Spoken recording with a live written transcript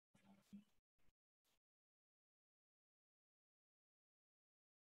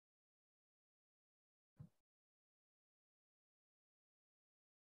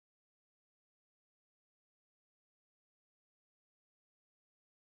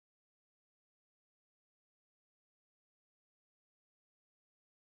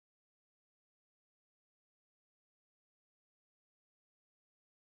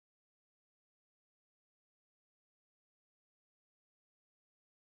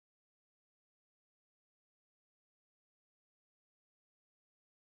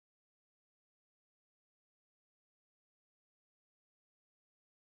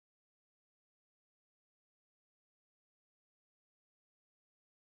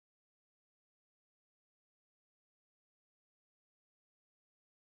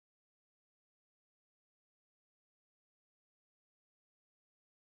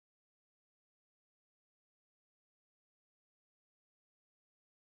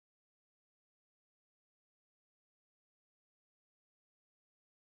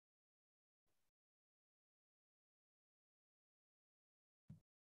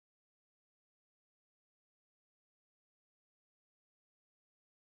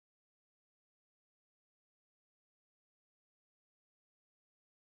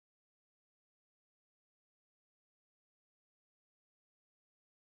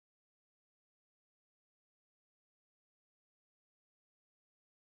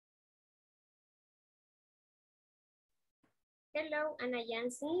Hello, Ana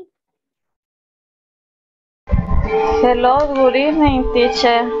Yancy. Hello, good evening,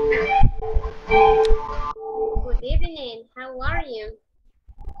 teacher. Good evening. How are you?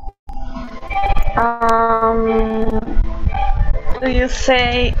 Do you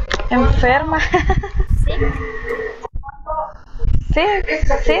say enferma? Sick? Sick,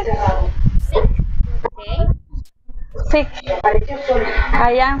 sick, Sick. Okay. sick.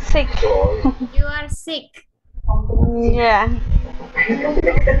 I am sick. You are sick. Yeah.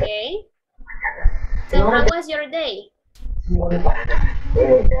 Okay. So how was your day?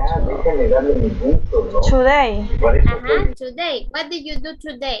 Today. Today. What did you do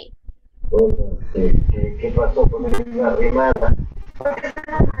today? What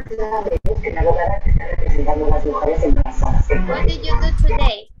did you do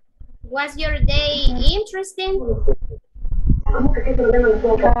today? Was your day interesting?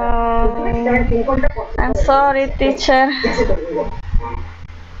 I'm sorry, teacher.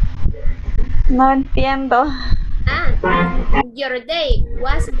 No entiendo. Your day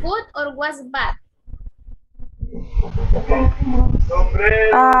was good or was bad?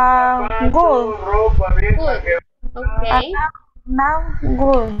 Good. Good. Okay. Now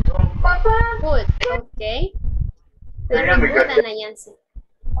good. Good. Okay. Very good, Ana Yancy.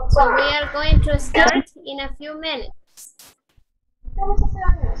 So we are going to start in a few minutes.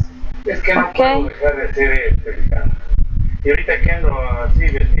 Es que no puedo dejar de ser explicando. Y ahorita que ando así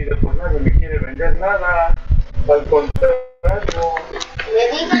vestido, pues nadie me quiere vender nada. Al contrario. Le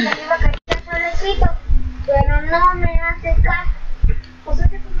digo que le iba a caer sobre escrito, pero no me hace caso. O sea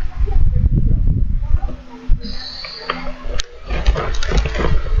que tú no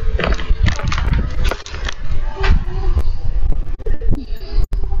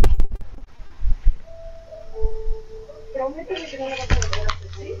Prométeme que no lo vas a volver a hacer,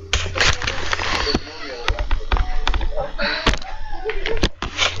 ¿sí?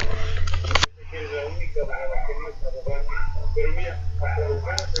 Es la única para la que no es abogado. Pero mira, hasta los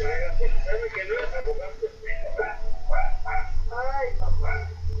ganas se regan porque sabe que no es abogado. Ay, papá,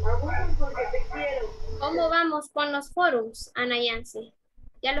 abusan porque te quiero. ¿Cómo vamos con los forums, Ana Yancy?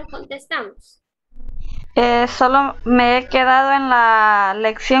 ¿Ya los contestamos? Solo me he quedado en la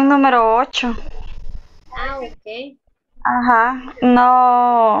lección número 8. Ok. Ajá,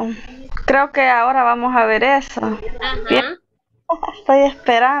 no, creo que ahora vamos a ver eso. Bien, estoy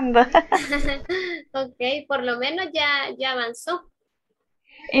esperando. Ok, por lo menos ya avanzó.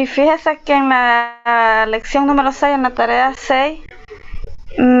 Y fíjese que en la lección número 6, en la tarea 6,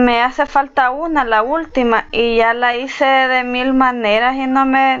 me hace falta la última, y ya la hice de 1000 maneras y no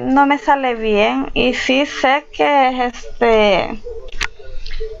me sale bien. Y sí sé que es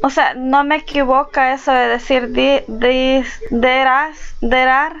o sea, no me equivoca eso de decir there are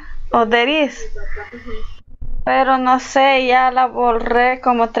o there is. Pero no sé, ya la borré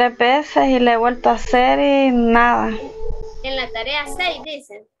como 3 veces y le he vuelto a hacer y nada. En la tarea 6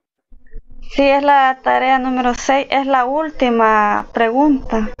 dicen. Sí, es la tarea número 6, es la última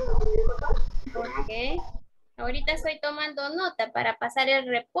pregunta. Ok. Ahorita estoy tomando nota para pasar el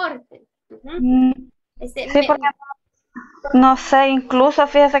reporte. Sí, porque no sé, incluso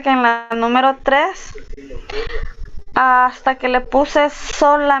fíjese que en la número 3, hasta que le puse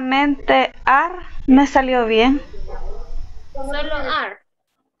solamente AR, me salió bien. Solo AR.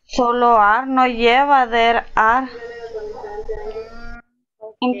 Solo AR, no lleva der AR.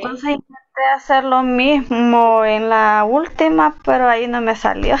 Okay. Entonces intenté hacer lo mismo en la última, pero ahí no me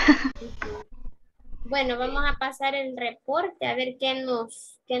salió. Bueno, vamos a pasar el reporte a ver qué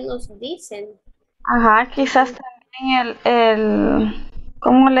nos dicen. Ajá, quizás también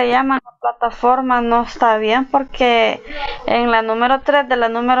 ¿cómo le llaman? La plataforma no está bien, porque en la número 3 de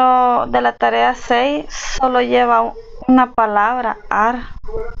la tarea 6 solo lleva una palabra, AR.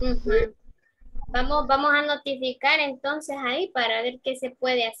 Vamos a notificar entonces ahí para ver qué se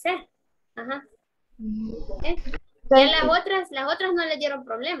puede hacer. Ajá. Ya las otras no le dieron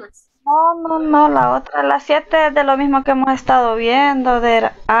problemas. No, la 7 es de lo mismo que hemos estado viendo,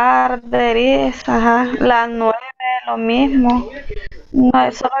 de AR, de IS, ajá. La 9 lo mismo.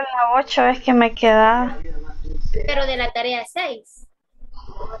 No, solo la 8 es que me queda. Pero de la tarea 6.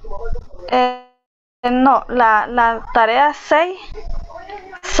 No, la tarea 6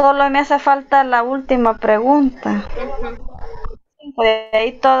 solo me hace falta la última pregunta. De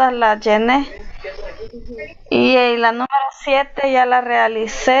ahí todas las llené. Y la número 7 ya la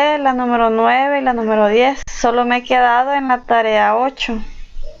realicé, la número 9 y la número 10. Solo me he quedado en la tarea 8.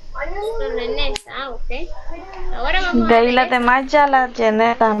 Solo en esa, ok. Ahora vamos De a ahí ver las demás ya las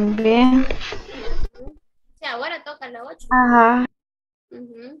llené también. Sí, ahora toca la 8. Ajá.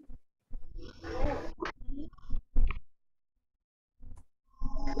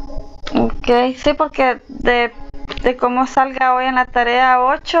 Ok, sí, porque de cómo salga hoy en la tarea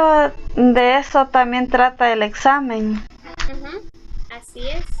 8, de eso también trata el examen. Así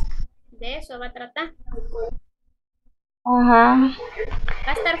es, de eso va a tratar. Ajá.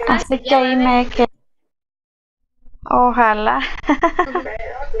 Va a estar Así fácil, que ya va ahí a ver. me quedé. Ojalá.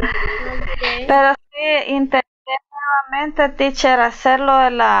 Okay. Pero sí, intenté nuevamente, teacher, hacerlo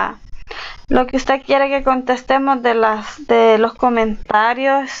de lo que usted quiere que contestemos de los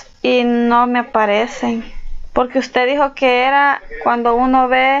comentarios y no me aparecen. Porque usted dijo que era cuando uno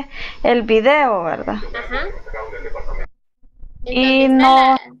ve el video, ¿verdad? Ajá. En donde Y está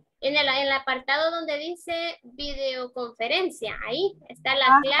no. en el apartado donde dice videoconferencia, ahí está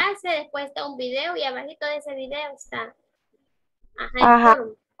la clase, después está un video y abajito de ese video está, el Ajá,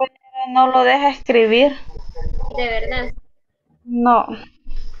 foro. pero no lo deja escribir. De verdad. No.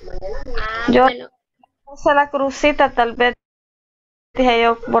 Yo Bueno. puse la crucita, tal vez dije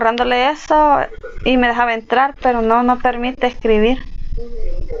yo borrándole eso y me dejaba entrar, pero no permite escribir.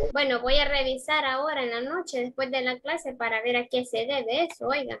 Bueno, voy a revisar ahora en la noche después de la clase para ver a qué se debe eso,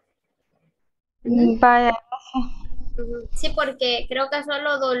 oiga. Vaya. Sí, porque creo que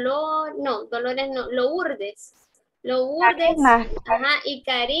solo Dolores no, Lourdes, Karina, ajá, y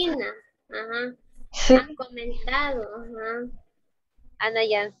Karina, ajá, sí, han comentado, ajá. Ana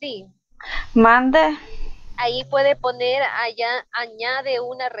Yancy, mande. ahí puede poner allá, añade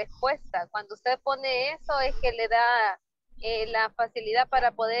una respuesta. Cuando usted pone eso es que le da la facilidad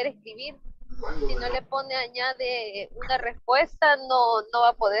para poder escribir. Si no le pone añade una respuesta, no va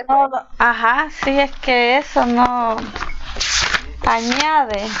a poder. Ajá, sí, es que eso no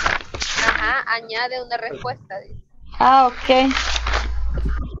añade. Ajá, añade una respuesta. Ah, ok.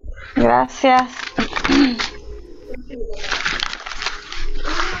 Gracias.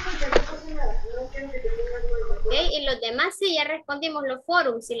 Ok, y los demás sí, ya respondimos los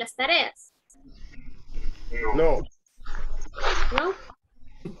forums y las tareas. No. ¿No?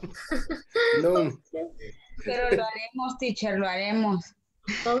 No. Pero lo haremos, teacher, lo haremos.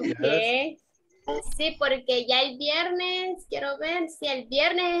 Ok. Sí, porque ya el viernes, quiero ver si el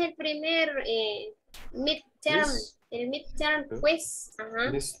viernes es el primer midterm, el midterm quiz.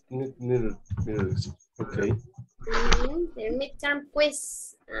 Ajá. Okay. El midterm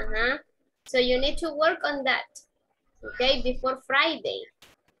quiz. Ajá. So you need to work on that. Okay, before Friday.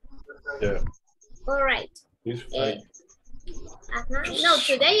 Yeah. All right. It's Friday. No,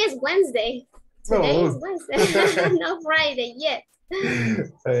 today is Wednesday. Today is Wednesday. No Friday yet.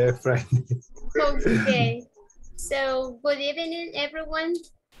 Friday. Okay. So good evening, everyone.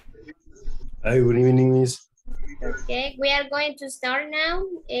 Hi, good evening, Miss. Okay, we are going to start now.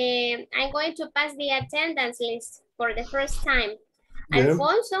 I'm going to pass the attendance list for the first time. Yeah.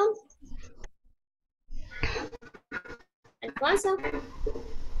 Alfonso,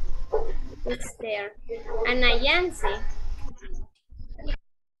 it's there. Ana Yancy.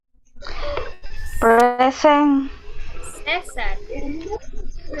 Present. César.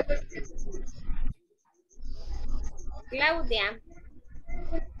 Claudia.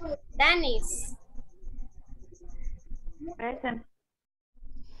 Danis. Present.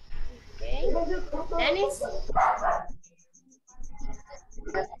 Okay. Danis.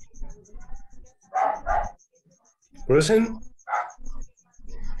 Present.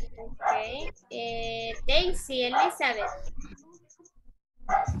 Okay. Daisy Elizabeth.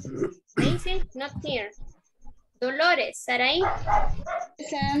 Daisy, not here. Dolores Saraí.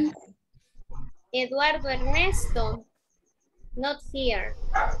 Present. Eduardo Ernesto. Not here.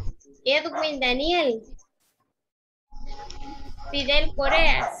 Edwin Daniel. Fidel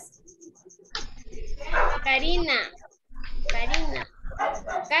Coreas. Karina.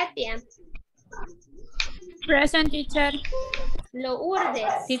 Katia. Present, teacher.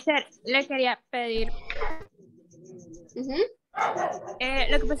 Lourdes. Teacher, le quería pedir.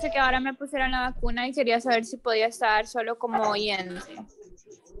 Lo que pasa es que ahora me pusieron la vacuna y quería saber si podía estar solo como oyente.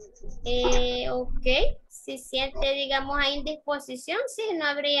 Ok, si siente, digamos, a indisposición, sí, no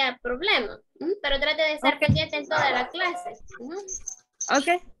habría problema. Pero trate de estar pendiente en toda la clase. Ok.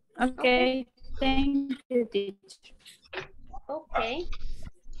 Thank you, teacher. Ok.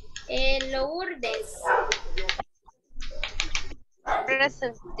 Lourdes.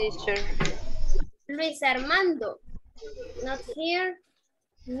 Present, teacher. Luis Armando. Not here.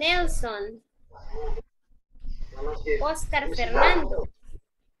 Nelson. Oscar Fernando.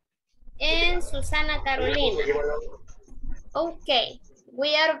 And Susana Carolina. Okay,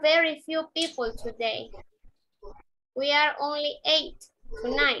 we are very few people today. We are only 8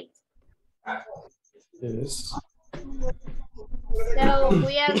 tonight. Yes. So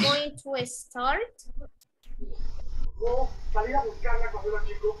we are going to start. Let's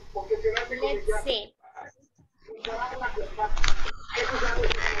see.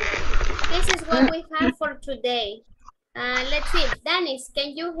 This is what we have for today. Let's see. Dennis,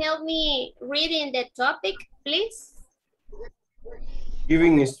 can you help me reading the topic, please?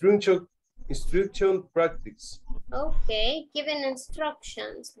 Giving instruction practice. Okay, giving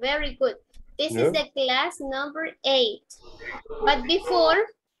instructions. Very good. This is the class number 8. But before,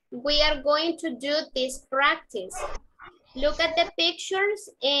 we are going to do this practice. Look at the pictures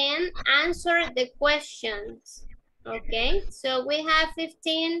and answer the questions. Okay, so we have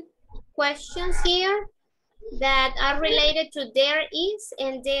 15 questions here that are related to there is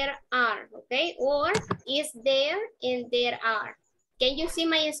and there are, okay? Or is there and there are. Can you see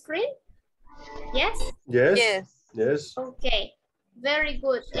my screen? Yes? Yes. Yes. Yes. Okay, very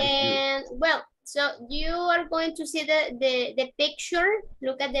good. And well, so you are going to see the picture.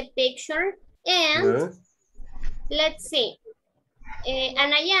 Look at the picture and let's see.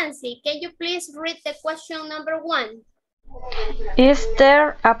 Anayansi, can you please read the question number 1? Is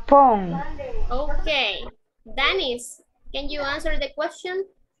there a pond? Okay. Danis, can you answer the question?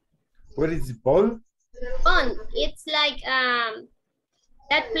 What is the pond? Pond, it's like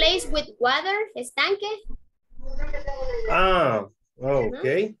that place with water, estanque. Ah,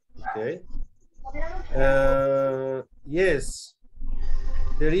 okay. Okay. Yes,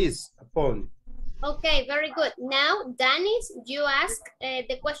 there is a pond. Okay, very good. Now, Danis, you ask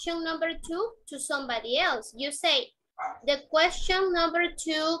the question number 2 to somebody else. You say, the question number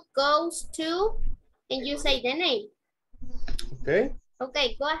 2 goes to, and you say the name. Okay.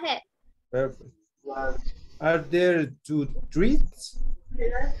 Okay, go ahead. Perfect. Are there 2 trees?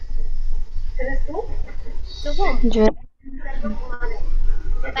 ¿To whom? Yeah.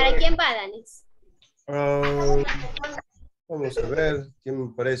 ¿Para quién va, Danis? Vamos a ver quién me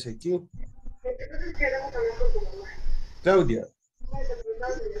aparece aquí. Claudia.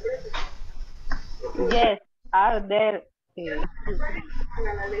 Yes, are there?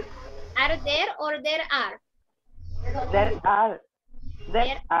 Are there or there are?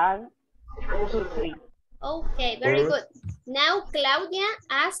 There are 2 trees. Okay, very good. Now, Claudia,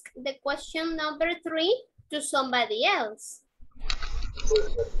 ask the question number 3 to somebody else.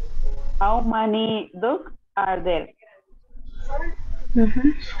 How many ducks are there?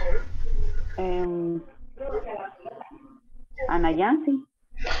 Anayansi?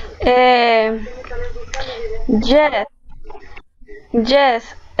 Yes.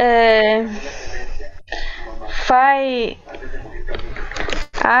 Yes. 5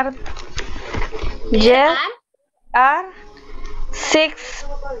 are. Yes. Are 6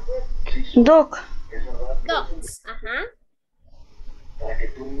 ducks. Dogs.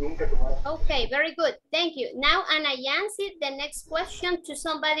 Okay, very good. Thank you. Now, Anayansi, the next question to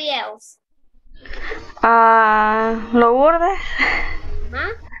somebody else. Lourdes.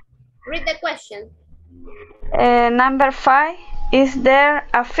 Read the question. Number 5. Is there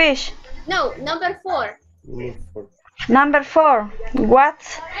a fish? No, number 4. Number 4.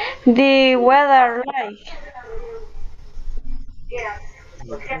 What's the weather like?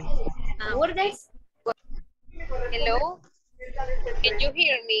 Lourdes? Hello? Can you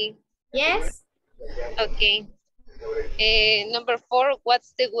hear me? Yes. Okay. Number 4,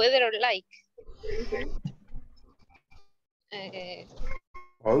 what's the weather like?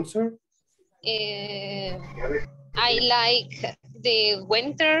 Answer? I like the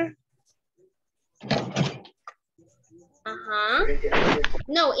winter.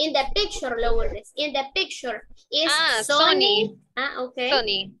 No, in the picture, Lourdes. In the picture, is sunny. Okay.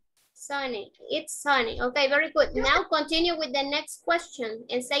 Sunny. Sunny. It's sunny. Okay, very good. Now continue with the next question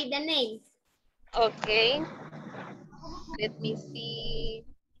and say the name. Okay. Let me see.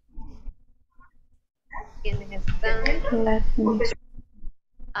 ¿Quiénes están?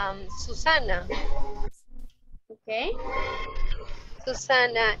 Susana. Okay.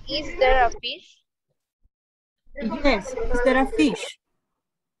 Susana, is there a fish? Yes, is there a fish?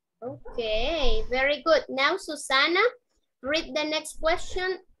 Okay, very good. Now, Susana, read the next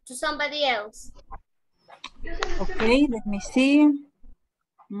question to somebody else. Okay, let me see.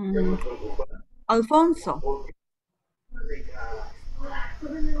 Alfonso.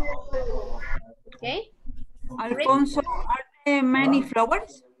 Okay. Alfonso, are there many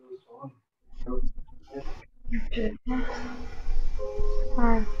flowers?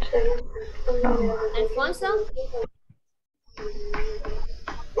 Alfonso?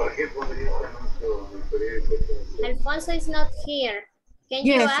 Alfonso is not here. Can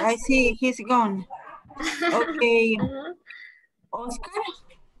you ask? Yes, I see he's gone. Okay. Oscar?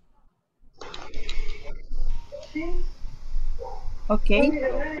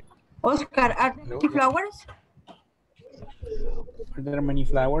 Okay. Oscar, are there flowers? Are there many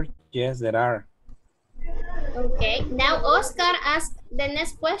flowers? Yes, there are. Okay, now Oscar ask the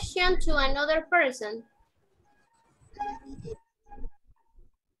next question to another person.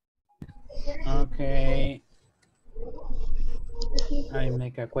 Okay. I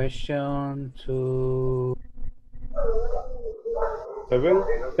make a question to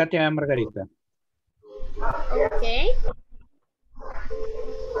Katia and Margarita. Okay.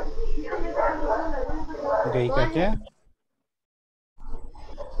 Okay, Katia.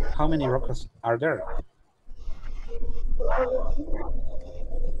 How many rocks are there?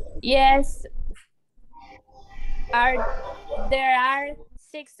 Yes. There are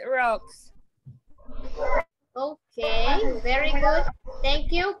 6 rocks. Okay, very good.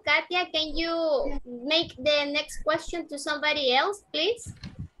 Thank you. Katia, can you make the next question to somebody else, please?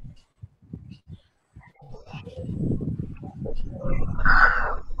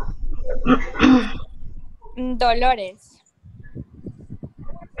 Dolores.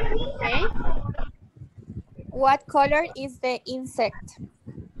 Okay. What color is the insect?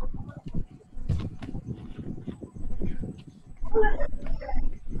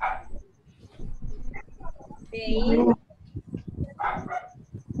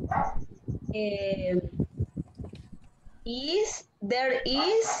 There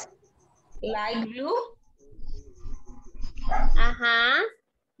is light blue.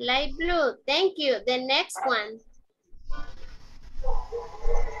 Light blue. Thank you. The next one.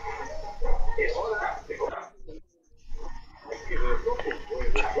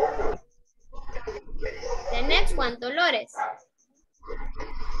 The next one, Dolores.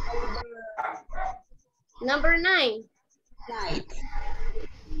 Number 9. Light.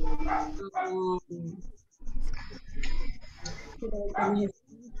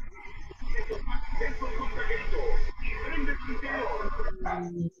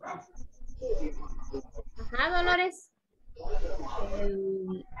 Dolores.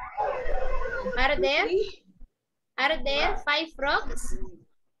 Are there 5 frogs?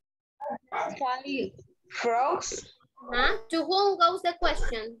 5 frogs. To whom goes the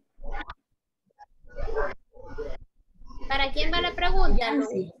question? ¿Para quién va la pregunta?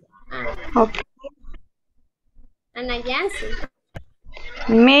 Okay. Ana Yancy.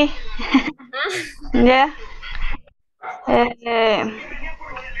 Me. Yeah. Are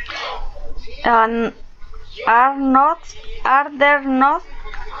there not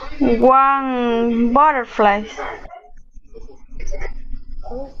one butterflies?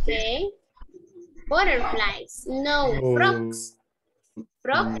 Okay. Butterflies. No. Frogs.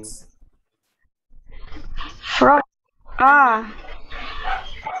 Frogs. Frog.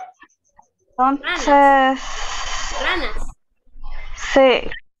 Entonces. Ranas. Sí.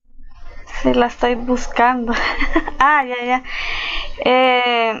 Sí, la estoy buscando. Ya.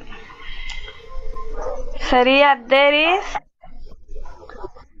 Sería there is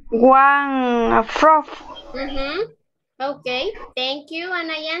one frog. Okay, thank you,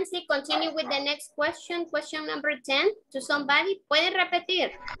 Ana Yancy. Continue with the next question. Question number 10 to somebody. ¿Pueden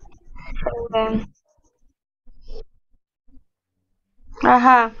repetir?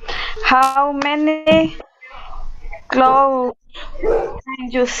 How many clothes can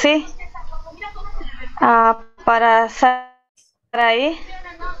you see? Para hacer ahí.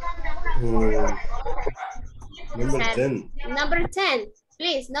 Number 10. Number 10,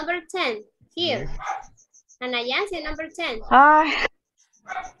 please. Number 10. Here. Ana Yancy, number 10.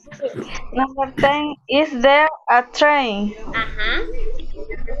 Number 10, is there a train?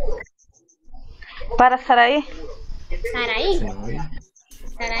 Para Saraí. Saraí.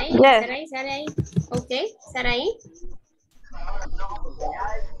 Yes. Saraí. Okay, Saraí.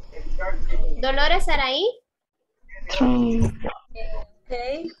 Dolores Saraí.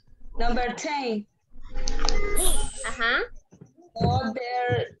 Okay. Number 10. No,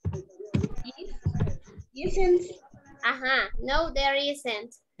 there isn't. No, there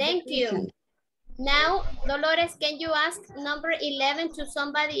isn't. Thank you. Now, Dolores, can you ask number 11 to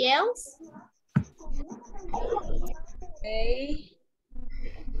somebody else? Okay.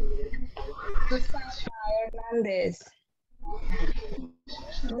 Susana Hernandez.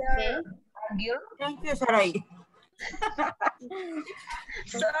 Okay. Thank you, Sarai.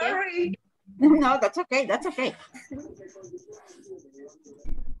 Sorry. No, that's okay. That's okay.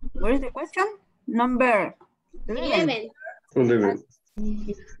 What is the question? Number 11. 11.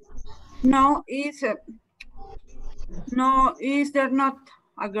 No, is there not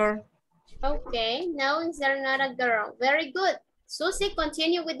a girl? Okay, no, is there not a girl? Very good. Susie,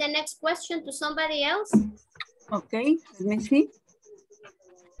 continue with the next question to somebody else. Okay, let me see.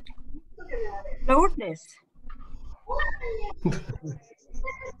 Lourdes.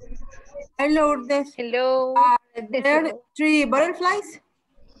 Hi, Lourdes. Hello. There are 3 butterflies.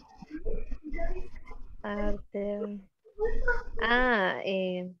 Are there?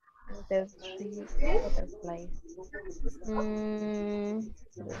 There's 3 butterflies. A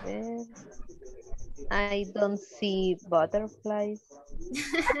ver. I don't see butterflies.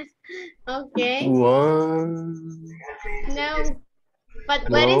 Okay. One. No. But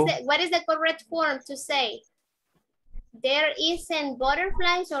No. what is the correct form to say? There isn't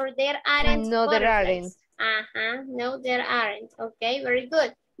butterflies or there aren't No, there butterflies? aren't. No, there aren't. Okay, very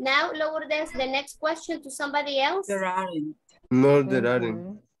good. Now, Lourdes, the next question to somebody else. There aren't. No, there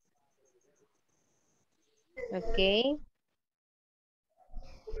aren't. Okay.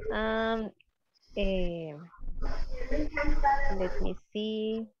 Let me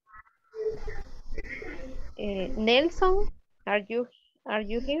see. Nelson, are you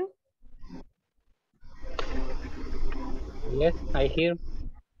here? Yes, I hear.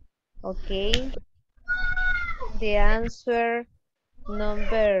 Okay. The answer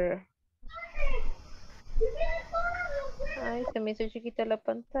number. Ay, se me hizo chiquita la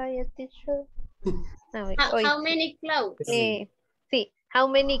pantalla, teacher. How many clothes? Sí. How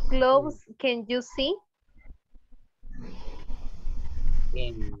many clothes can you see?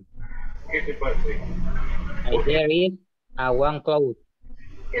 There is one cloud.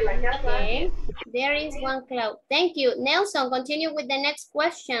 Okay, there is one cloud. Thank you. Nelson, continue with the next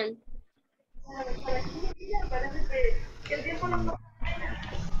question.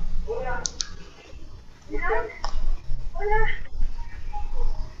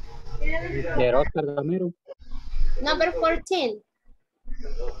 Number 14.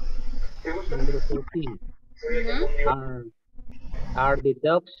 Number 14. Are the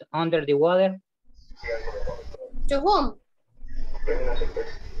dogs under the water? To whom?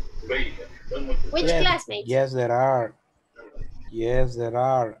 Which classmate? Yes, there are. Yes, there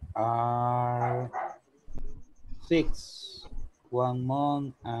are. 6, 1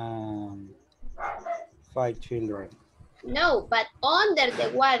 month, and 5 children. No, but under the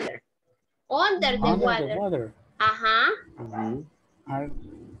water. Under the water.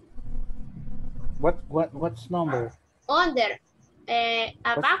 What's number? Under.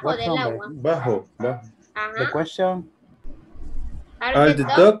 Abajo del agua. Bajo. The question? Are the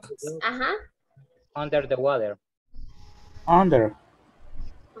ducks under the water? Under.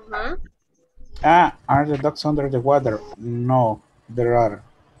 Are the ducks under the water? No, there are.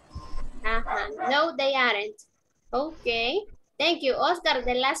 No, they aren't. Okay. Thank you. Oscar,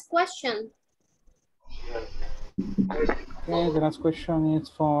 the last question. Okay, the last question is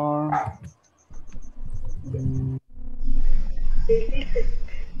for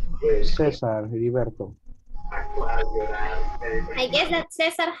Cesar Heriberto. I guess that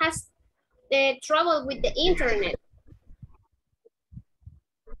Cesar has trouble with the internet.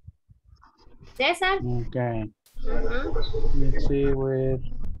 Cesar? Okay. Let's see with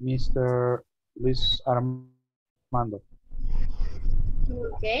Mr. Luis Armando.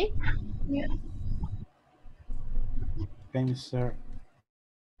 Okay. Okay, sir.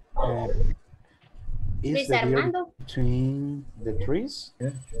 Is Luis the deer Armando? between the trees?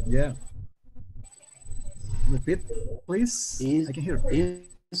 Yeah. Repeat, please. I can hear.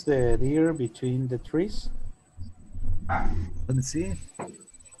 Is the deer between the trees? Let me see.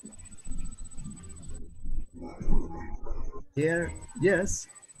 Here, yes.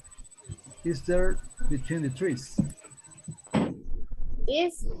 Is there between the trees?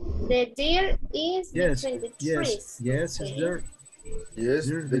 Is the deer between the trees? Yes, okay. Is there? Yes,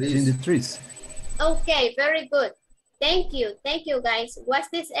 there between the trees. Okay, very good. Thank you. Thank you, guys. Was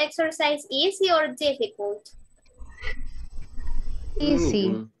this exercise easy or difficult?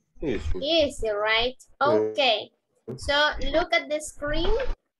 Easy. Easy, right? Okay. So look at the screen.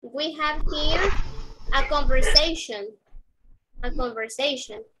 We have here a conversation. A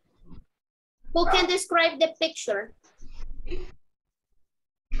conversation. Who can describe the picture?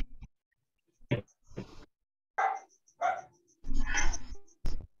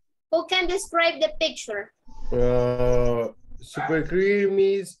 Who can describe the picture? Super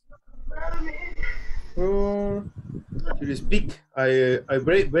creamy. You speak. I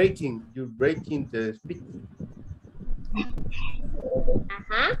breaking. You're breaking the speak.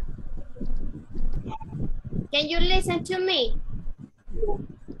 Can you listen to me?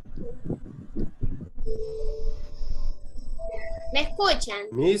 ¿Me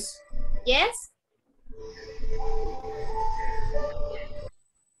escuchan? Miss? Yes?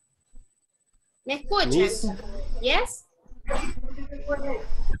 ¿Me escuchan? Miss? Yes?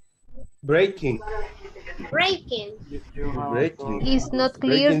 Breaking. Breaking. Breaking. It's not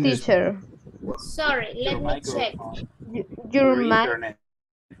clear, Breaking teacher. Sorry, let me check. Your mic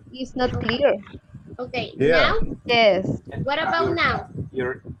is not clear. Okay, Yeah. now? Yes. What about now?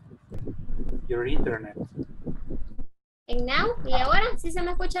 Your internet. And now? ¿Y ahora? ¿Sí se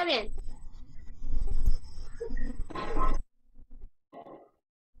me escucha bien?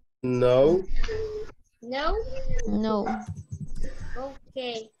 No. No? No,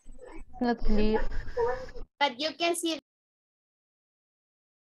 Okay. not clear. But you can see.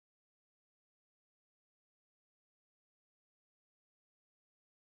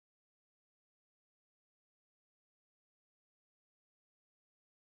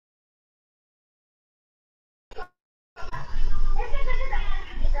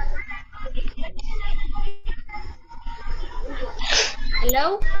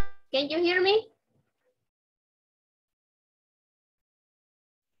 Hello? Can you hear me?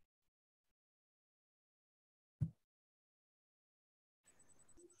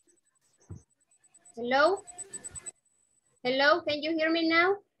 Hello? Hello, can you hear me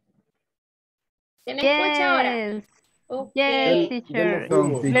now? ¿Se me escucha ahora? Yes, Okay. teacher.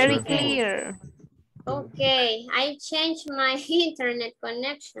 fuimos. Very Ya nos fuimos. clear. Okay, I changed my internet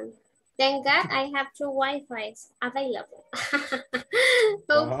connection. Thank God I have two Wi-Fis available.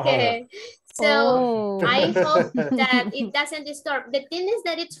 Okay, so Oh. I hope that it doesn't disturb. The thing is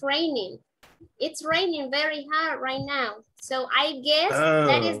that it's raining. It's raining very hard right now. So I guess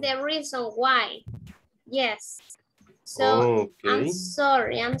that is the reason why. Yes. So I'm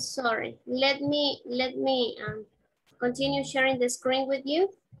sorry. Let me continue sharing the screen with you.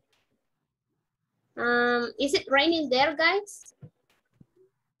 Is it raining there, guys?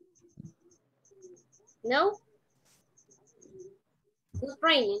 No? It's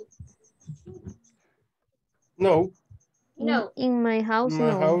raining. No. No. In my house,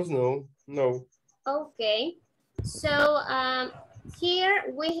 My no. house, no. No. Okay. So here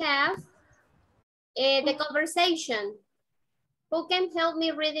we have the conversation. Who can help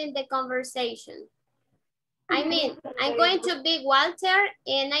me reading the conversation? I mean, I'm going to be Walter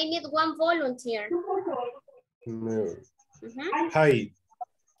and I need one volunteer. No. Hi.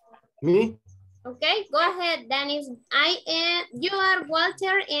 Me? Okay, go ahead, Dennis. You are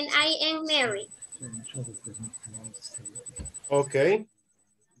Walter and I am Mary. Okay.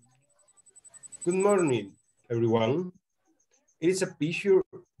 Good morning, everyone. It is a pleasure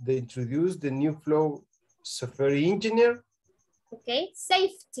to introduce the new flow software engineer. Okay,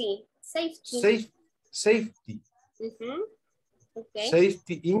 safety. Safety. Okay.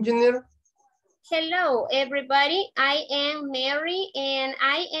 Safety engineer. Hello, everybody. I am Mary, and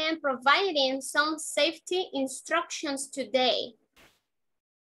I am providing some safety instructions today.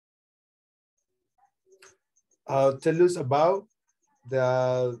 Tell us about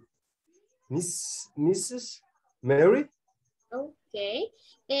the Mrs. Mary. Okay.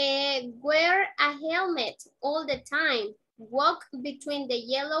 Wear a helmet all the time. Walk between the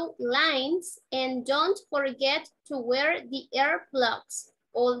yellow lines and don't forget to wear the earplugs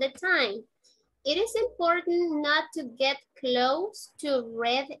all the time. It is important not to get close to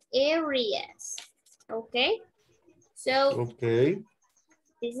red areas. Okay. So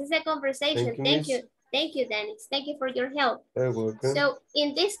this is a conversation. Thank you. Thank you, Dennis. Thank you for your help. You're welcome. So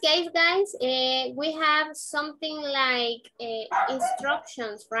in this case, guys, we have something like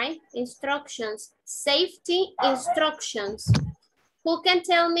instructions, right? Instructions, safety instructions. Who can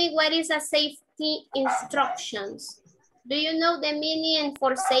tell me what is a safety instructions? Do you know the meaning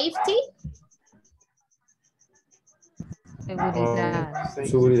for safety?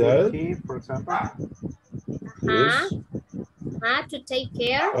 Seguridad. For example. Yes. To take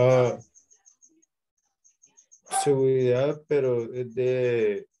care. Seguridad, pero es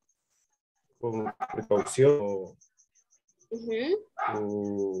de con precaución o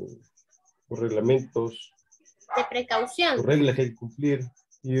reglamentos. De precaución. O reglas que hay que cumplir.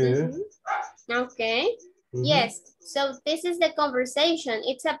 Yeah. Okay. Yes. So this is the conversation.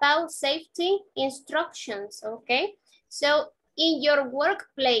 It's about safety instructions. Okay. So in your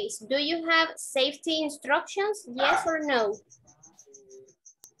workplace, do you have safety instructions? Yes or no?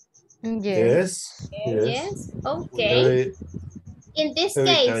 Yes. Yes. Okay. In this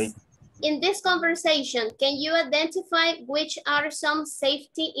case, in this conversation, can you identify which are some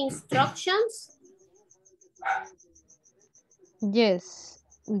safety instructions? Yes.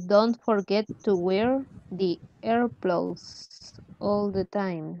 Don't forget to wear the earplugs all the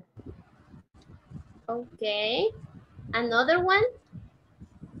time. Okay. Another one?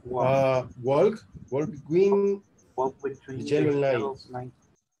 Walk between the yellow lines.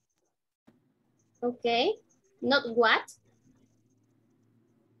 Okay. Not what?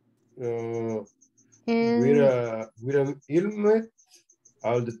 Wear a helmet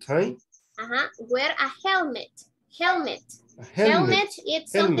all the time. Wear a helmet. Helmet. A helmet. Helmet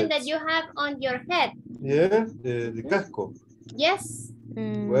is something that you have on your head. Yeah, the casco. Yes.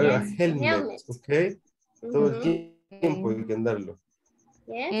 Wear a Yes, helmet, okay? Todo el tiempo hay que andarlo.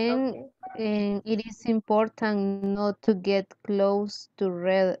 Yes, And it is important not to get close to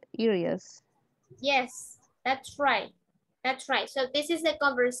red areas. Yes, that's right. That's right. So this is the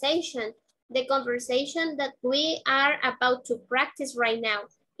conversation that we are about to practice right now.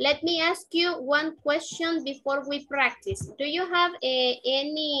 Let me ask you one question before we practice. Do you have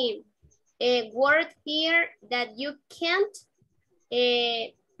any word here that you can't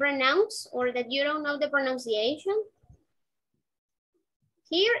pronounce or that you don't know the pronunciation?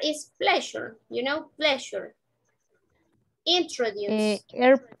 Here is pleasure, you know, pleasure. Introduce.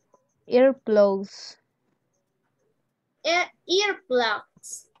 Earplugs.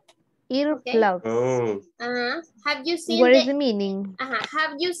 Earplugs. Earplugs. Oh. Have you seen What is the meaning?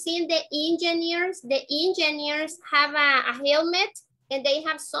 Have you seen the engineers? The engineers have a helmet and they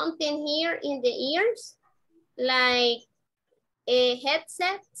have something here in the ears, like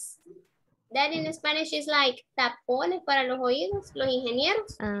headsets. That in Spanish is like tapones para los oídos, los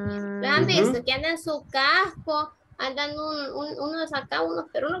ingenieros. ¿Lo han visto? Que andan su casco, andan unos acá,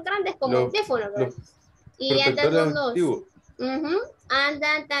 pero unos grandes como audífonos. Y andan unos...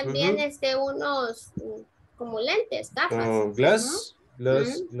 Andan también unos como lentes, gafas. Glass.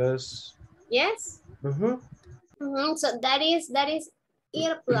 Yes. So that is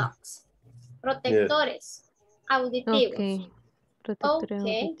earplugs. Protectores auditivos. Okay. Protectores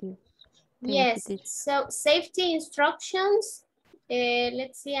auditivos. Yes. So safety instructions.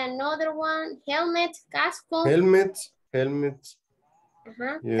 Let's see another one. Helmet, casco. Helmet.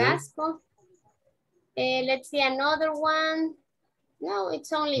 Casco. Let's see another one. No,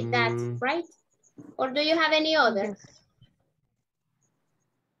 it's only that, right? Or do you have any other?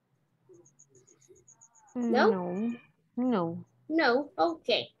 No. No,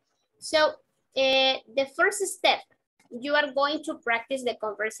 okay. So the first step, you are going to practice the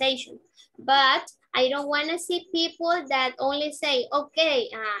conversation, but I don't want to see people that only say, okay,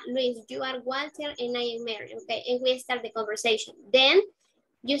 Luis, you are Walter and I am Mary, okay, and we start the conversation. Then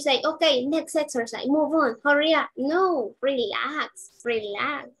you say, okay, next exercise, move on, hurry up. No, relax.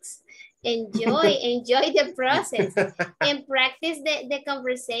 Enjoy the process and practice the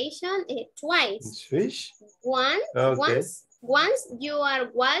conversation twice. Switch? Once you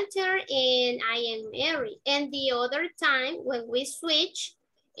are Walter and I am Mary, and the other time when we switch,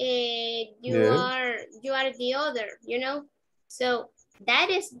 you are the other, you know. So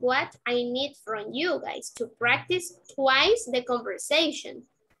that is what I need from you guys, to practice twice the conversation.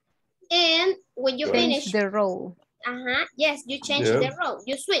 And when you finish the role. Yes, you change the role,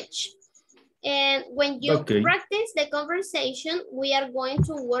 you switch. And when you practice the conversation, we are going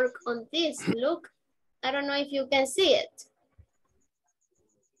to work on this. Look, I don't know if you can see it.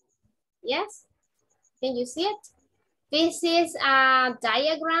 Yes, can you see it? This is a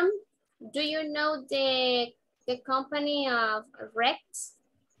diagram. Do you know the company of Rex?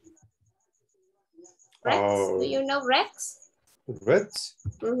 Do you know Rex? Rex?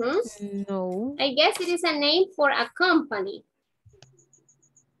 No. I guess it is a name for a company.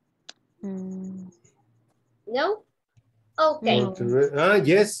 No? Okay.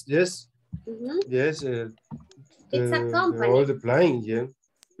 Yes. Yes. It's a company. All the plane,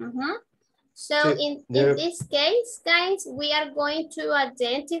 So in this case, guys, we are going to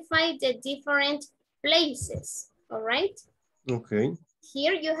identify the different places, all right? Okay.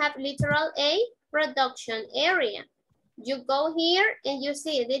 Here you have literal A, production area. You go here and you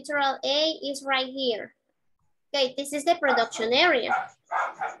see literal A is right here. Okay, this is the production area.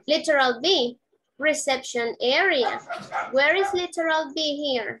 Literal B, reception area. Where is literal B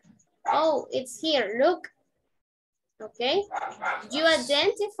here? Oh, it's here, look. Okay, you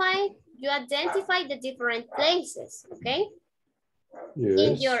identify the different places, okay?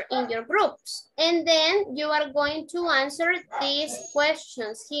 Yes. In your groups. And then you are going to answer these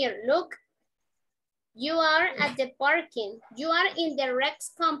questions here. Look, you are at the parking. You are in the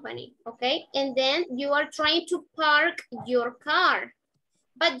Rex company, okay? And then you are trying to park your car.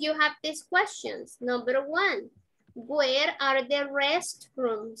 But you have these questions. Number one, where are the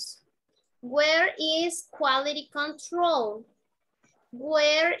restrooms? Where is quality control?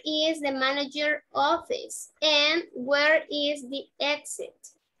 Where is the manager office? And where is the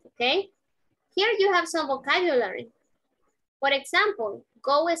exit? Okay. Here you have some vocabulary. For example,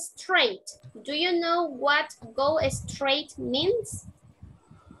 go straight. Do you know what go straight means?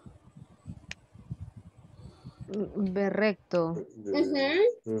 Ver recto.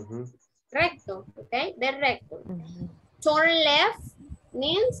 Recto, okay, ver recto. Turn left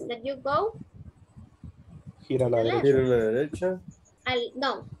means that you go Gira a la derecha. Gira a la derecha.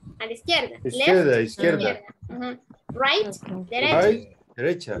 No, a la izquierda. Izquierda, Left, izquierda. Right, derecha. Right,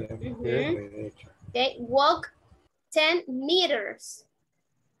 derecha. Okay, walk 10 meters.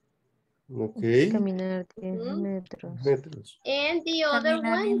 Okay. Caminar 10 metros. Metros. And the other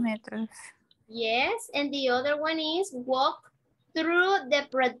Caminar 10 one, metros. yes, and the other one is walk through the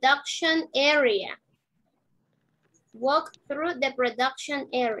production area. Walk through the production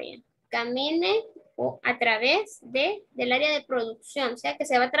area. Camine a través del área de producción. O sea que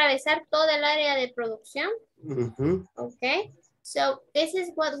se va a atravesar toda el área de producción. Okay. So this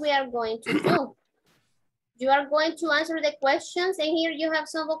is what we are going to do. You are going to answer the questions and here you have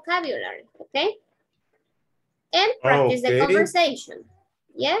some vocabulary. Okay. And practice the conversation.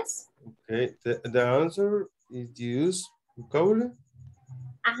 Yes. Okay. The answer is use vocabulary.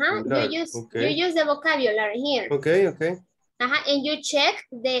 You use the vocabulary here. Okay. And you check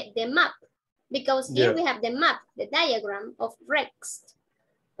the map because here we have the map, the diagram of Rex.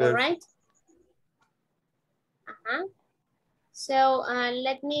 All right. So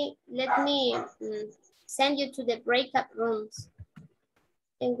let me send you to the breakout rooms,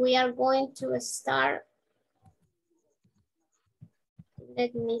 and we are going to start.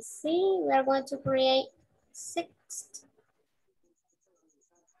 Let me see. We are going to create 6.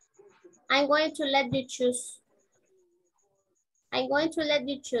 I'm going to let you choose.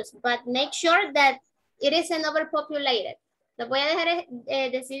 But make sure that it isn't overpopulated. Los voy a dejar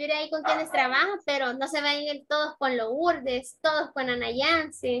decidir ahí con quienes trabajan, pero no se vayan a ir todos con Lourdes, todos con Ana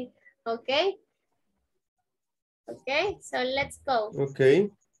Yancy, ¿ok? Okay, so let's go.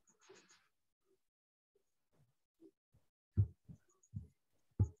 Okay.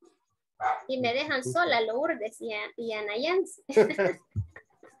 Y me dejan sola Lourdes y Ana Yancy.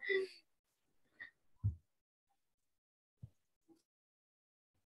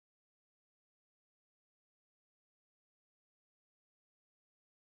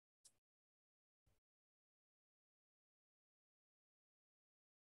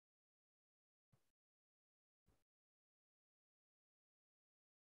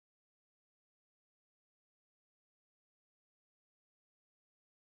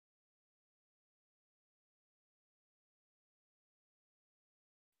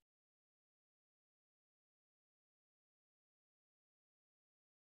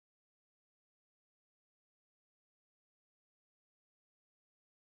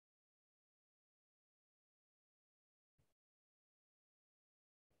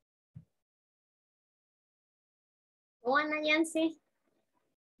 Go on, Yancy.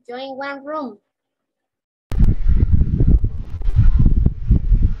 Join one room.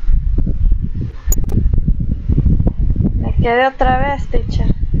 Me quedé otra vez, teacher.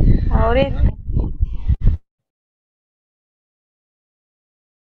 Ahorita.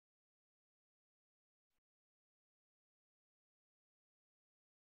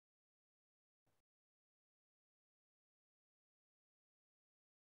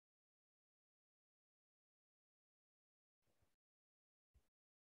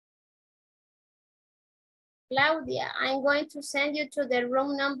 Claudia, I'm going to send you to the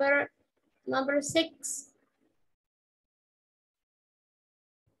room number 6.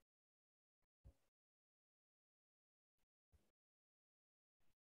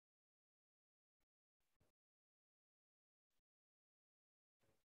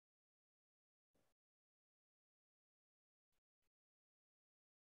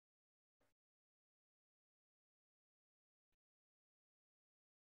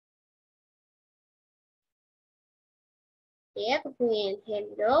 Edwin,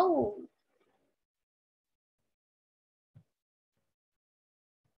 hello.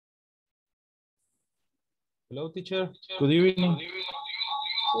 Hello, teacher. Good evening.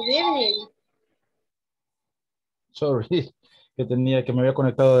 Good evening. Sorry, que me había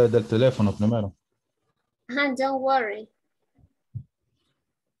conectado desde el teléfono primero. Don't worry.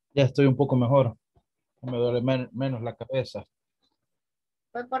 Ya estoy un poco mejor. Me duele menos la cabeza.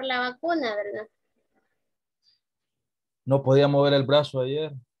 Fue por la vacuna, ¿verdad? No podía mover el brazo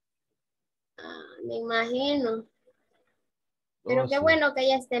ayer. Me imagino. Pero qué sí. bueno que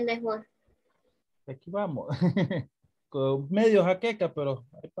ya esté mejor. Aquí vamos. Con medio jaqueca, pero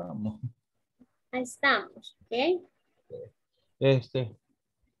ahí vamos. Ahí estamos, ¿ok? Me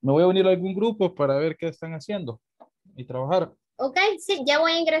voy a unir a algún grupo para ver qué están haciendo y trabajar. Ok, sí, ya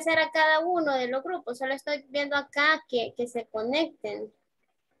voy a ingresar a cada uno de los grupos. Solo estoy viendo acá que se conecten.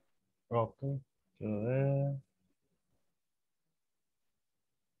 Ok. Quiero ver.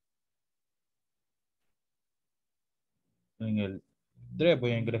 En el 3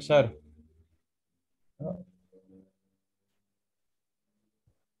 voy a ingresar.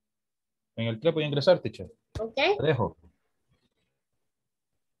 En el 3 voy a ingresar, teacher. Okay. Lo dejo.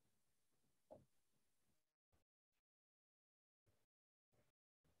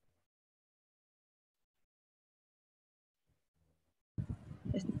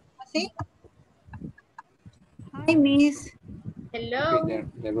 ¿Sí? Hi, Miss. Hello. Okay,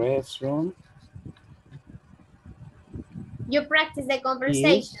 the restroom You practice the is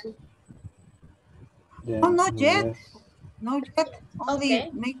conversation. the, Oh, not the yet. rest- Not yet. Only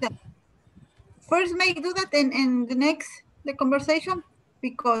Okay. make that. First, do that and the next, the conversation,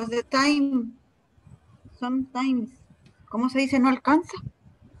 because the time sometimes, ¿cómo se dice? No alcanza.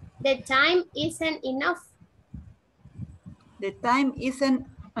 The time isn't enough. The time isn't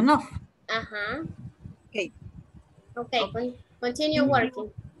enough. Uh-huh. Okay. Okay, Okay. continue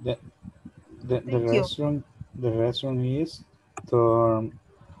working. the Thank you. restroom is turn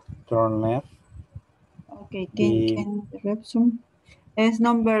left. Okay, The can the restroom is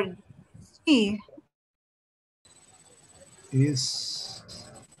number C. Is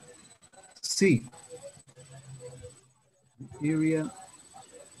C. Area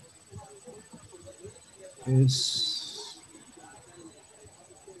es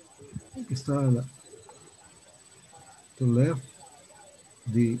aquí está to left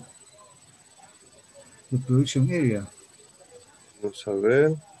the production area. Vamos a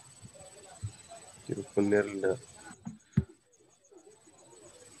ver. Quiero ponerla.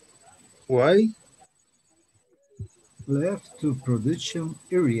 Why? Left to production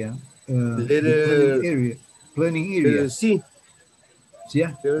area. Letter Planning area. C.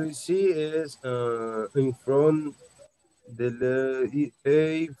 Yeah. Letter C is in front the letter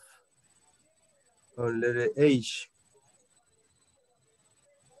A on letter H.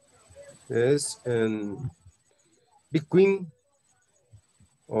 Yes, and between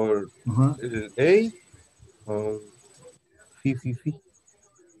or A or F.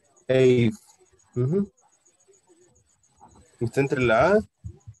 Está entre la A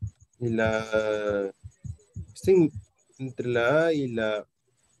y la... Está entre la A y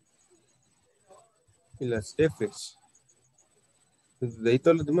las Fs. De ahí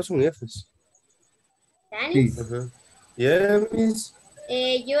todos los demás son Fs. Dennis? Yeah, miss.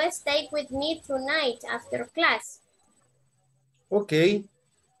 You stay with me tonight after class. Okay.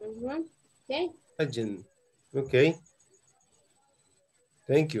 Okay. Agent. Okay.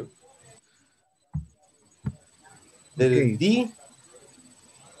 Thank you. Okay. D.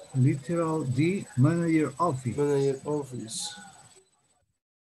 Literal D, manager office. Manager office.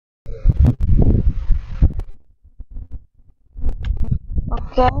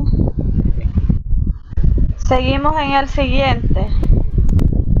 Ok. Seguimos en el siguiente.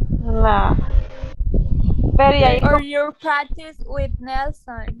 Pero y ahí... Or your practice with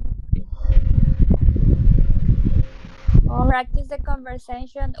Nelson. Practice the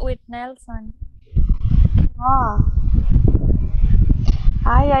conversation with Nelson.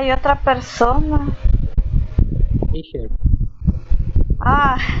 Ay, hay otra persona.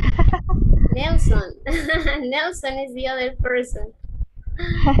 Nelson. Nelson is the other person.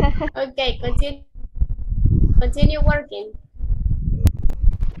 Okay, continue working.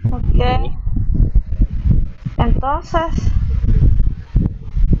 Ok. Entonces,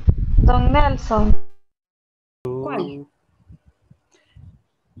 don Nelson. ¿Cuál?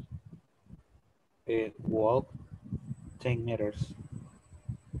 Walk 10 meters.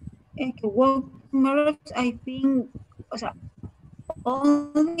 Walk meters, I think, o sea,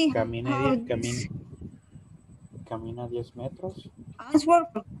 only Camina 10 metros. Answer.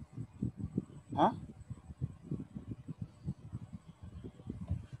 ¿Ah?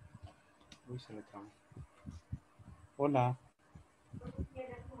 Uy, se le trabó. Hola.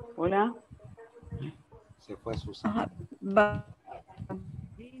 Hola. Se fue Susana. But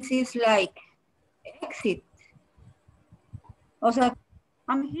this is like exit. O sea,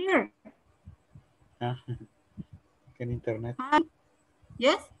 I'm here. Que en internet.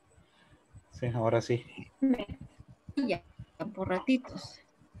 Yes. Sí, ahora sí. Ya, por ratitos.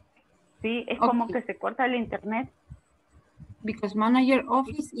 Sí, es como que se corta el internet. Because manager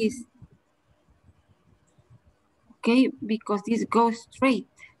office is okay, because this goes straight.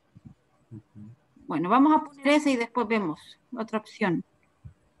 Bueno, vamos a poner esa y después vemos otra opción.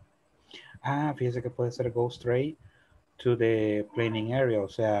 Fíjese que puede ser go straight to the planning area, o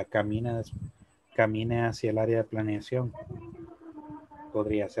sea, camine hacia el área de planeación.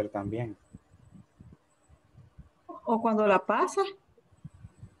 Podría ser también. O cuando la pasa.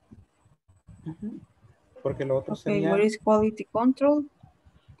 Porque lo otro Okay, sería where is quality control?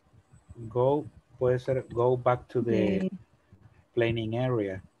 puede ser go back to the planning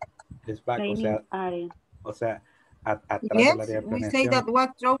area. It's back, Planning area. O sea, atrás Yes, del área de we planeación. say that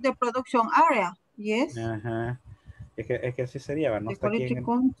what drove the production area. Yes. Ajá. Es que así sería, no The está aquí quality en el,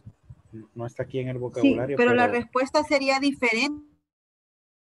 count. no está aquí en el Sí, vocabulario, pero la respuesta sería diferente.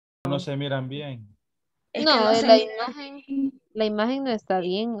 No se miran bien. Es que No, no se la imagen no está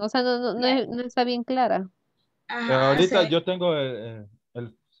bien, o sea, no está bien clara. Ajá, Ahorita yo tengo el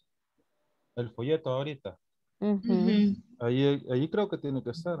folleto ahorita. Ujú. Ahí creo que tiene que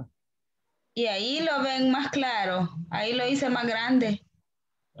estar. Y ahí lo ven más claro. Ahí lo hice más grande.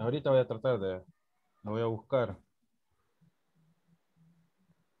 Ahorita voy a tratar lo voy a buscar.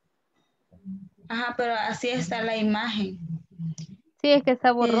 Ajá, pero así está la imagen. Sí, es que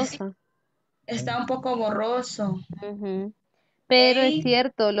está borrosa. Está un poco borroso. Ujú. Pero es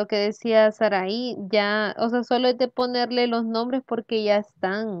cierto lo que decía Saraí, ya, o sea, solo es de ponerle los nombres porque ya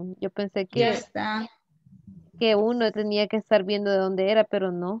están. Yo pensé Ya está. que uno tenía que estar viendo de dónde era,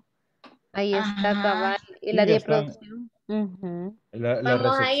 pero no. Ahí está Ajá. cabal. Y la Sí, ya de están. producción. Ujú. La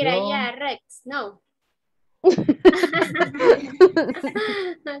Vamos a ir allá, recepción. Rex. No.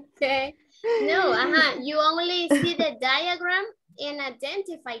 Okay. No, you only see the diagram and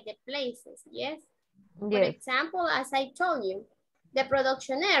identify the places, yes? For Yes. example, as I told you, the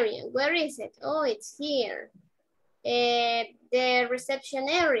production area, where is it? Oh, it's here. The reception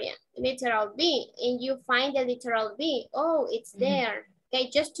area, literal B, and you find the literal B. Oh, it's there. Okay,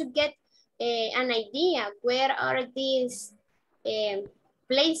 just to get an idea, where are these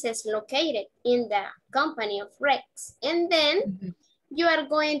places located in the company of Rex? And then you are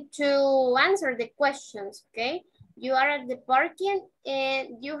going to answer the questions, okay? You are at the parking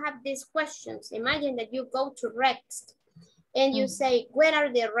and you have these questions. Imagine that you go to Rex and you say, where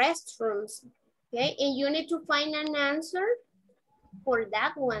are the restrooms? Okay, and you need to find an answer for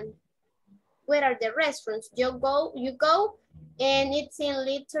that one. Where are the restrooms? You go, and it's in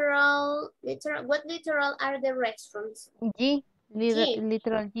literal, what literal are the restrooms? G, G.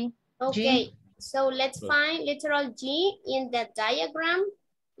 literal G. Okay, so let's find literal G in the diagram.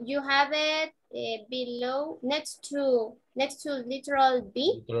 You have it below, next to literal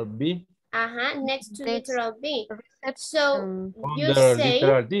B. Literal B. Next to literal B. So you Under say,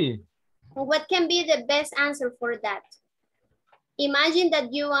 literal D. what can be the best answer for that? Imagine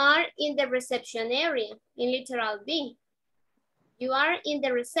that you are in the reception area in literal B. You are in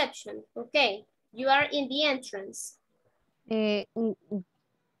the reception, okay. You are in the entrance. Turn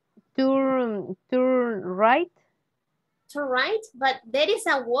right. Turn right, but there is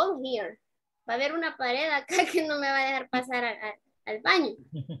a wall here. Va a haber una pared acá que no me va a dejar pasar al baño.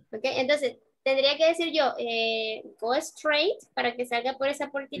 Okay, entonces tendría que decir yo, go straight, para que salga por esa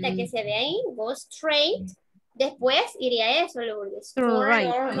puertita que se ve ahí, go straight. Después iría eso, Lourdes. Turn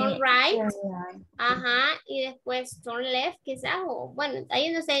right. Y después turn left, quizás, o bueno, ahí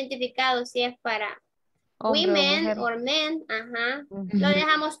no se ha identificado si es para women o men. Lo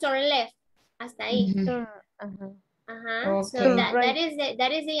dejamos turn left, hasta ahí. Okay. So that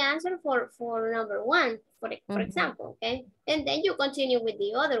is the answer for number one, for example, okay? And then you continue with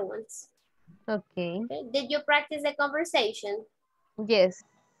the other ones. Okay. Did you practice the conversation? Yes.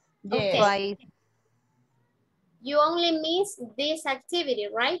 Okay. Right. You only miss this activity,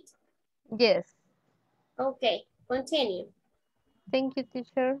 right? Yes. Okay, continue. Thank you,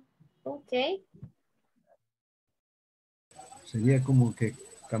 teacher. Okay. Sería como que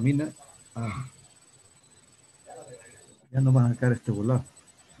camina. Ya no vas a sacar este volado.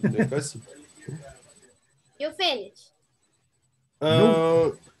 Casi. You finish.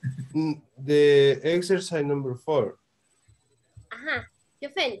 The exercise number 4. You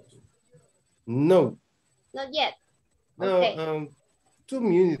finish? No. Not yet. No, Okay. 2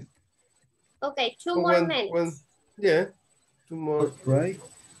 minutes. Okay, two more minutes. Yeah, 2 more. Right.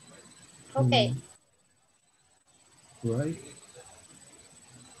 Okay. Right.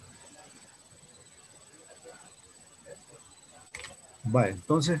 Vale,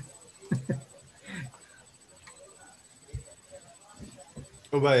 entonces.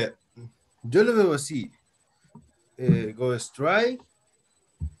 Vaya, yo lo veo así. Go strike.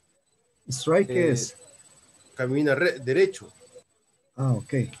 Strike es. Camina derecho.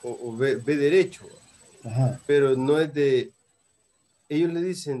 Ok. O ve derecho. Pero no es de. Ellos le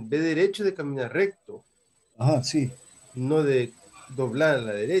dicen ve derecho de caminar recto. Sí. No de doblar a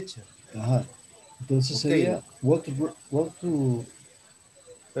la derecha. Entonces sería walk to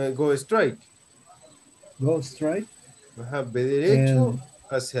go strike. Go strike. Ve derecho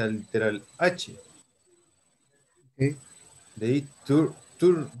hacia el literal H. Okay. De ahí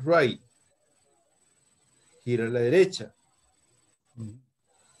turn right. Gira a la derecha.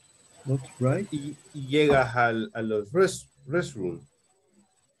 Look right. Y llegas a los restroom.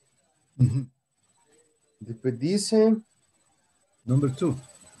 Después dice Number 2.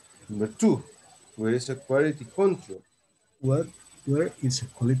 Number 2. Where is a quality control? Where is a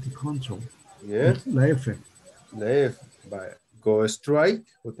quality control? Yeah. La F. La F. Vaya. Go strike,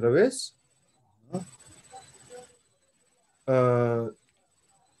 otra vez.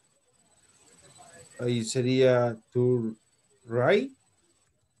 Ahí sería to right.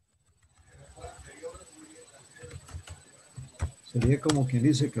 Sería como quien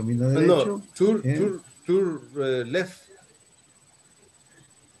dice camina derecho. No, to left.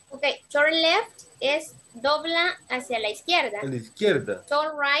 Ok, turn left es dobla hacia la izquierda. A la izquierda.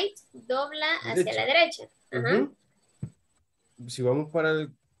 Turn right, dobla hacia la derecha. Ajá. Si vamos para el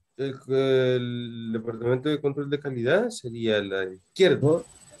departamento de control de calidad, sería la izquierda.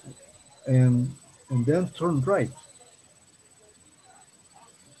 And then turn right.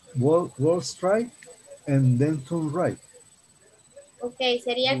 Wall strike and then turn right. Ok,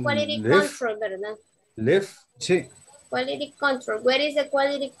 sería el quality control, ¿verdad? Left. Sí. Quality control. Where is the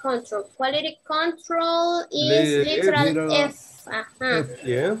quality control? Quality control is literal F. Ajá.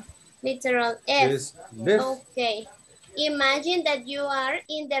 Yeah. Literal F. Is left. Okay. Imagine that you are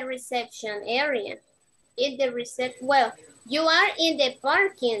in the reception area. Well, you are in the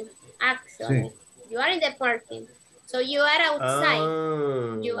parking, actually. Sí. You are in the parking. So you are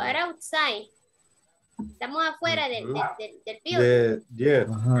outside. You are outside. Estamos afuera del building. Yeah.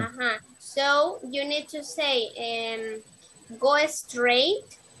 Ajá. So you need to say, go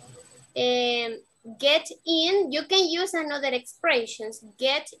straight, get in. You can use another expressions.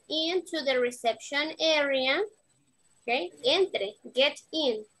 Get into the reception area. Okay, entre, get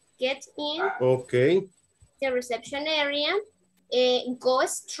in. Okay. The reception area. Go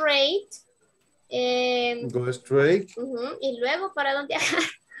straight. Go straight. Y luego, ¿para dónde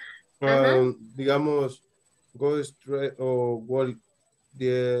digamos, go straight or walk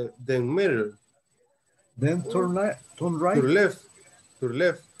the mirror. Then turn right. To left. Turn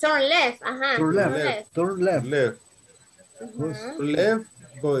left. Ajá. Turn left. Left,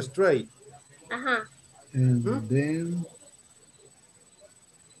 go straight. Ajá. And then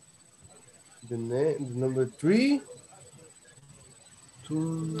the number 3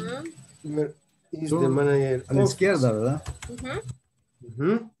 is the manager. A la izquierda, ¿verdad?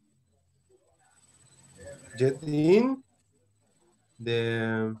 Get in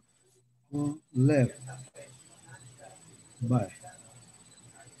the left. Bye.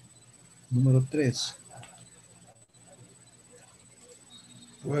 Número 3.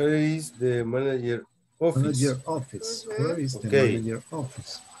 Where is the manager office? Manager office. Where is the manager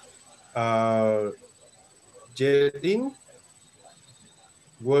office? Get in.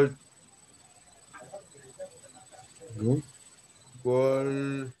 Go.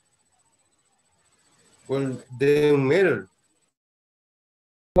 The mirror.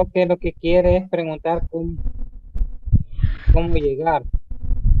 Lo que quiere es preguntar cómo llegar.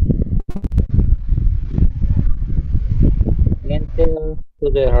 Enter to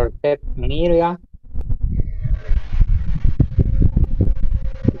the reception area.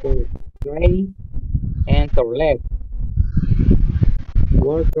 Go straight. Enter left.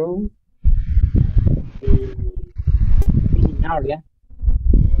 Wardrobe. Area.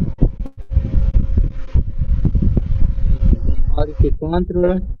 Quality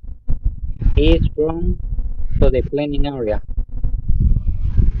control is from to the planning area.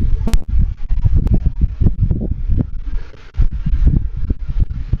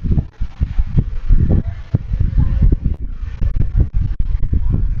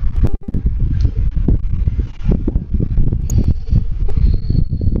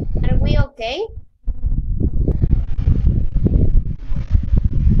 Are we okay?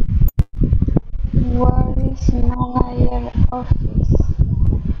 Where is manager office?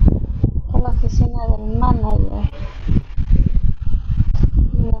 ¿Qué es la oficina del manager?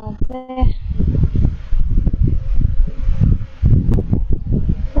 No sé.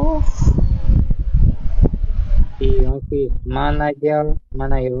 The office manager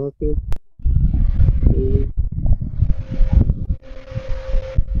office is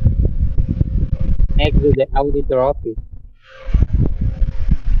next to the auditor office.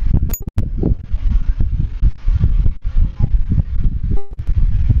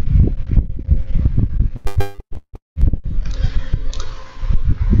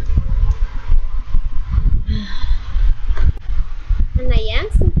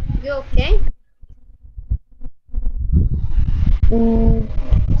 You okay?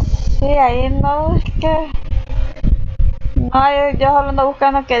 Sí, ahí no es que... No, yo solo ando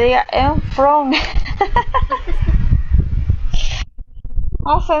buscando que diga en front.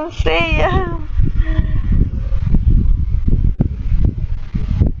 Más sencilla.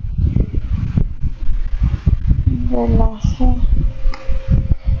 Relación.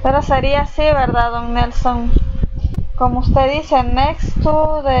 Pero sería así, ¿verdad, don Nelson? Como usted dice, next to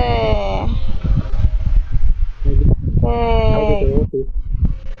Auditor office.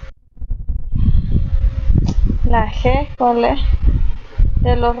 la G, ¿cuál es?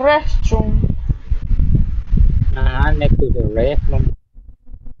 De los restrooms. Next to the restroom.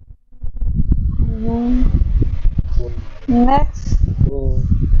 Next.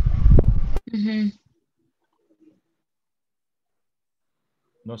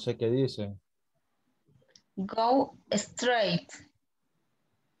 No sé qué dice. Go straight.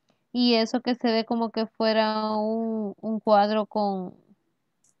 Y eso que se ve como que fuera un cuadro con,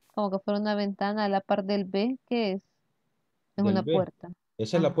 como que fuera una ventana a la par del B, ¿qué es? Es Del una B. puerta.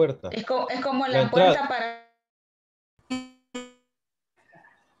 Esa es la puerta. Es como La la puerta entrada. para...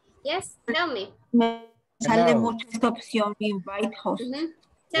 Yes, tell me. Me sale Hello. mucho esta opción, invite host.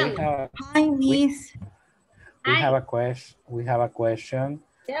 Tell We me. have Hi, Miss. we have Hi. a question. We have a question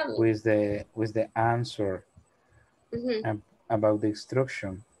Tell me. with the answer about the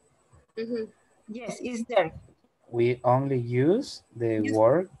instruction. Yes, it's there. We only use the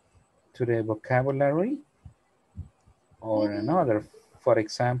word to the vocabulary or another. For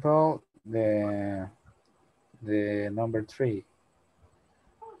example, the number 3.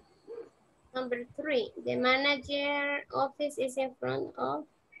 Number 3, the manager office is in front of.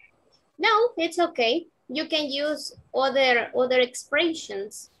 No, it's okay. You can use other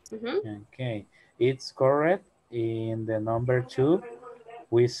expressions. Okay, it's correct. In the number 2,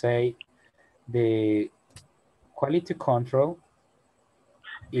 we say the quality control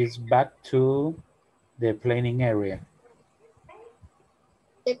is back to the planning area.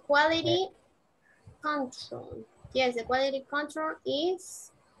 The quality control. Yes, the quality control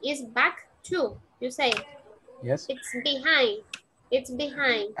is back to. You say. Yes. It's behind. It's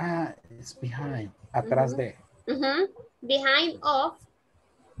behind. It's behind. Atrás de. Behind of.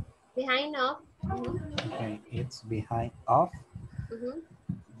 Okay, it's behind of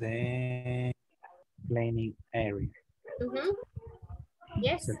the planning area.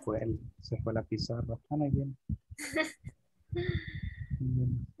 Yes. Se fue la pizarra. Muy bien.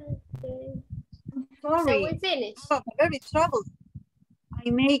 Okay. Sorry. So we finish. I'm very troubled.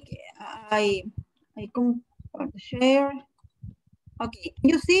 I share. Okay,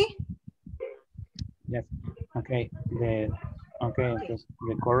 you see? Yes. Okay. The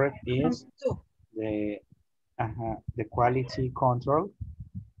correct is the quality control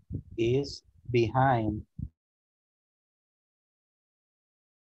is behind.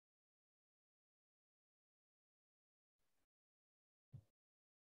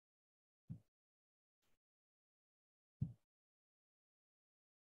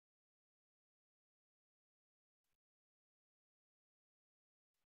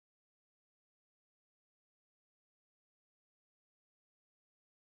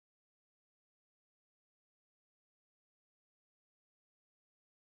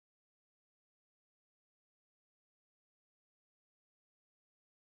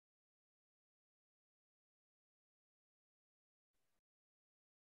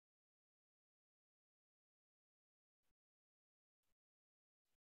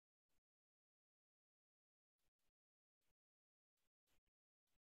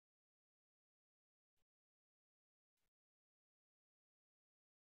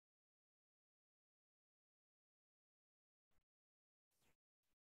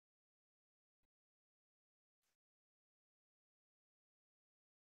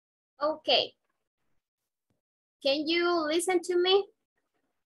 Okay. Can you listen to me?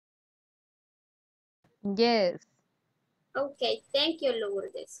 Yes. Okay, thank you,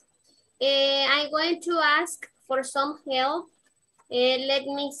 Lourdes. I'm going to ask for some help. Let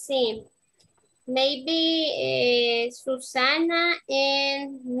me see. Maybe Susana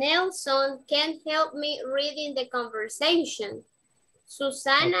and Nelson can help me reading the conversation.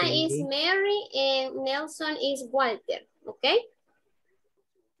 Susana is Mary and Nelson is Walter, okay?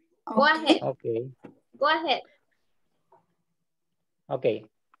 Go ahead. Okay. Go ahead. Okay.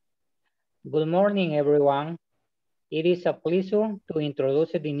 Good morning, everyone. It is a pleasure to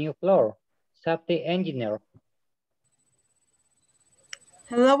introduce the new floor, safety engineer.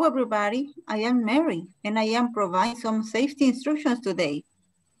 Hello, everybody. I am Mary, and I am providing some safety instructions today.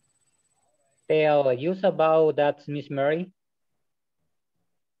 Tell us about that, Miss Mary.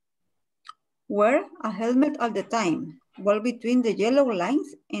 Wear a helmet all the time. Walk between the yellow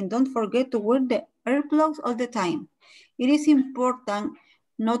lines, and don't forget to wear the earplugs all the time. It is important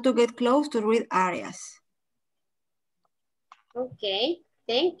not to get close to read areas. Okay,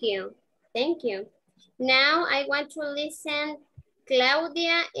 thank you. Thank you. Now I want to listen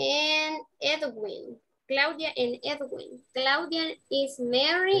Claudia and Edwin. Claudia and Edwin. Claudia is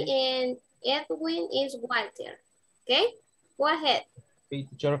Mary and Edwin is Walter. Okay, go ahead. Okay,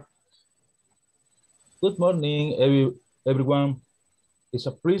 teacher. Good morning, everyone. It's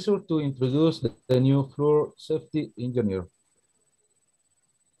a pleasure to introduce the new floor safety engineer.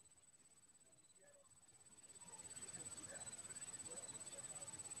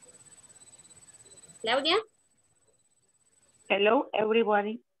 Claudia? Hello,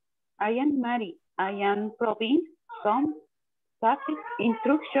 everybody. I am Mary. I am providing some basic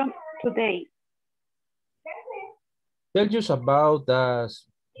instruction today. Tell us about that,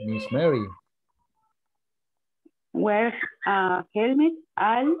 Miss Mary. Wear a helmet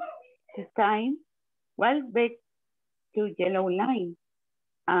all the time while back to yellow line.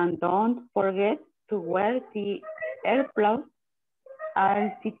 And don't forget to wear the earplugs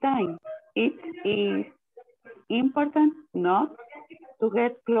all the time. It is important not to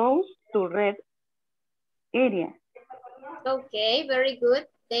get close to red area. Okay, very good.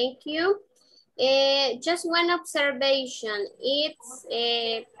 Thank you. Just one observation. It's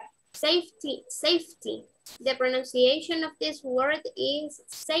safety, safety. The pronunciation of this word is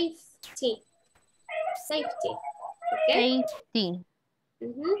safety. Safety. Okay? Safety.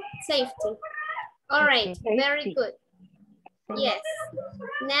 Safety. All right, very good. Yes.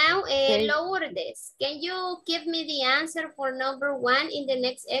 Now, Lourdes, can you give me the answer for number 1 in the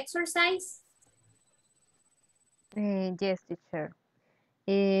next exercise? Yes, teacher.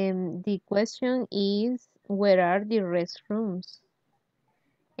 The question is, where are the restrooms?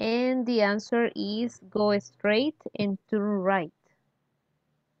 And the answer is, go straight and turn right.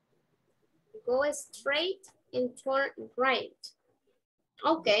 Go straight and turn right.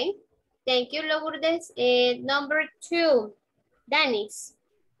 Okay. Thank you, Lourdes. Number 2, Danis.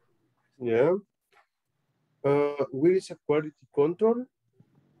 Yeah. Where is a quality control?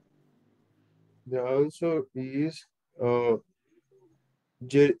 The answer is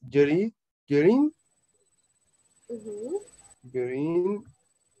Gerin. Gerin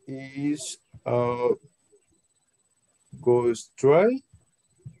is go straight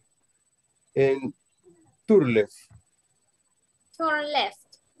and turn left. Turn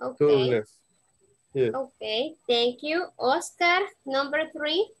left. Okay. Turn left. Yeah. Okay, thank you. Oscar, number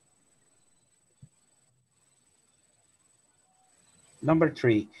 3. Number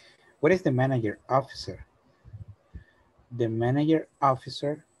 3, what is the manager officer? The manager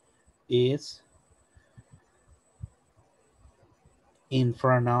officer is in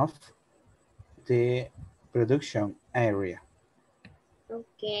front of the production area.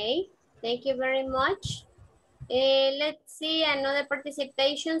 Okay, thank you very much. Let's see another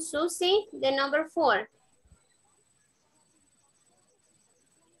participation. Susie, the number 4.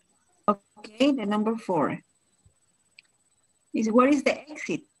 Okay, the number 4 is where is the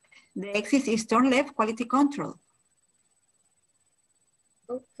exit? The exit is turn left, quality control.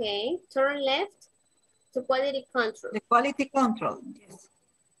 Okay, turn left to quality control. The quality control, yes.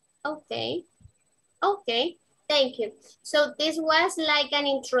 Okay, okay, thank you. So this was like an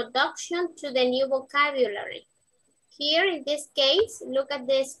introduction to the new vocabulary. Here in this case, look at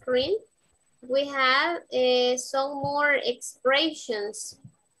the screen. We have some more expressions.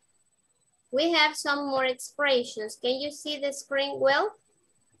 We have some more expressions. Can you see the screen well?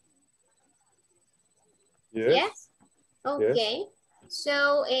 Yes. Yes? Okay. Yes.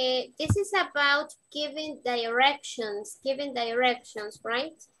 So this is about giving directions,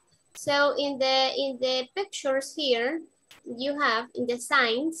 right? So in the pictures here, you have in the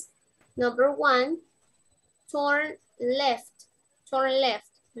signs, number 1, turn left, turn left.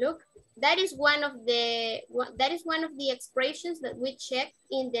 Look, that is one of the expressions that we checked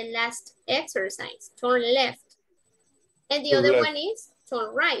in the last exercise, turn left. And the other one is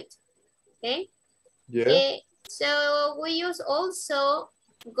turn right, okay? Yeah. So we use also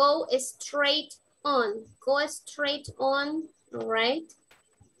go straight on, all right?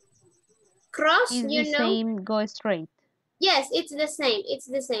 Cross, Is you the know. same, go straight. Yes, it's the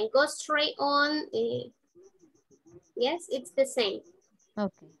same, go straight on. Yes, it's the same.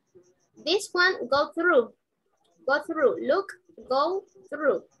 Okay. This one, go through, look, go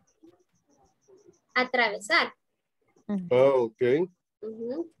through. Atravesar. Oh, okay.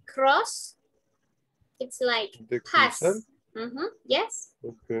 Cross, it's like The pass. Yes.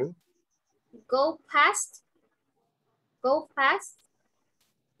 Okay. Go past.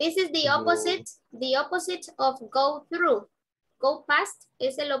 This is the opposite of go through. Go past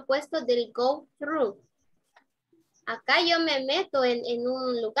es el opuesto del go through. Acá yo me meto en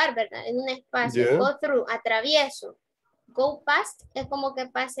un lugar, ¿verdad? En un espacio. Yeah. Go through, atravieso. Go past es como que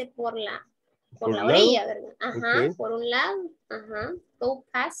pase por la ¿Por orilla, lado? ¿verdad? Ajá, Okay. por un lado. Ajá, go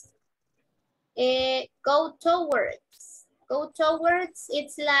past. Go towards. Go towards,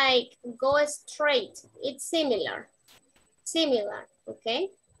 it's like go straight. It's similar. Similar, okay?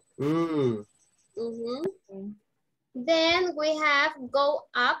 Mm. Then we have go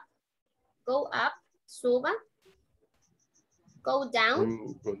up, suba. Go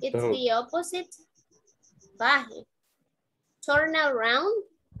down, it's the opposite, baje. Turn around,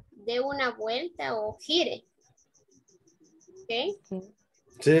 de una vuelta o gire. Okay.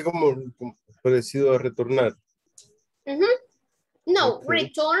 Sí, como parecido a retornar. No,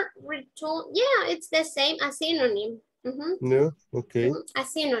 Okay. return, yeah, it's the same, a synonym. No, okay. A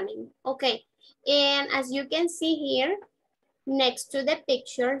synonym, okay. And as you can see here, next to the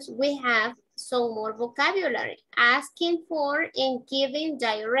pictures, we have some more vocabulary, asking for and giving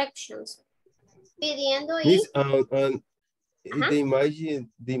directions. Pidiendo y... Miss, the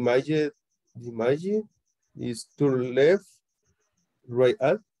image is to left, right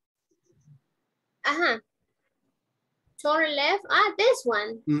up. Turn left, this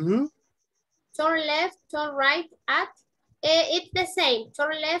one. Turn left, turn right, at. It's the same,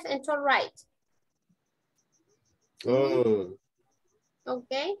 turn left and turn right.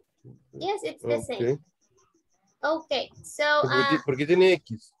 Okay. Yes, it's the same. Okay, so... ¿Por qué tiene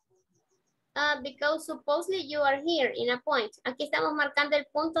X? Because supposedly you are here in a point. Aquí estamos marcando el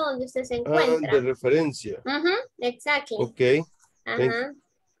punto donde usted se encuentra. De referencia. Exactly. Okay.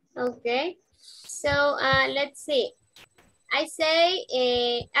 Okay. So let's see. I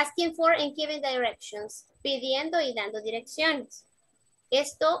say asking for and giving directions. Pidiendo y dando direcciones.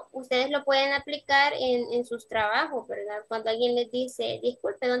 Esto ustedes lo pueden aplicar en sus trabajos, ¿verdad? Cuando alguien les dice,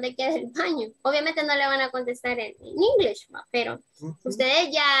 disculpe, ¿dónde queda el baño? Obviamente no le van a contestar en English, pero ustedes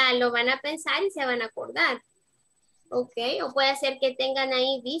ya lo van a pensar y se van a acordar. Ok, o puede ser que tengan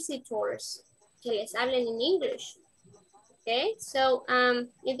ahí visitors que les hablen en English. Okay, so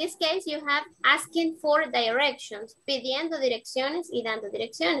in this case you have asking for directions, pidiendo direcciones y dando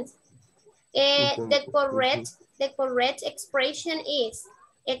direcciones. The correct expression is,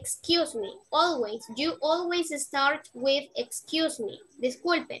 excuse me, always. You always start with excuse me.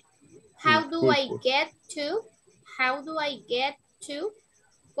 Disculpe. How do I get to? How do I get to?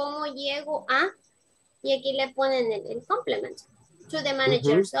 ¿Cómo llego a? Y aquí le ponen el complement. To the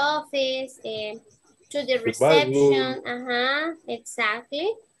manager's office, to the reception.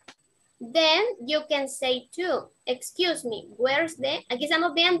 Exactly. Then you can say too, excuse me, where's the... Aquí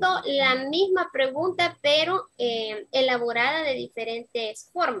estamos viendo la misma pregunta, pero elaborada de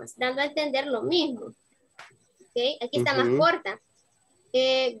diferentes formas, dando a entender lo mismo. Okay. Aquí está más corta.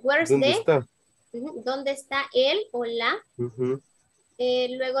 Where's ¿Dónde the... está? ¿Dónde está él o la?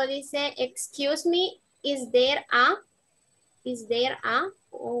 Luego dice, excuse me, is there a,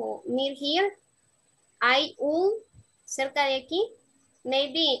 o near here? ¿Hay un cerca de aquí?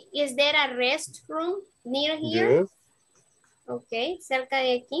 Maybe, is there a restroom near here? Yes. Okay, cerca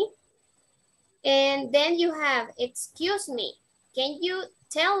de aquí. And then you have, excuse me, can you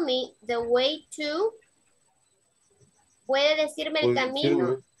tell me the way to? ¿Puede decirme el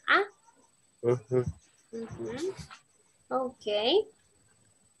camino? Okay.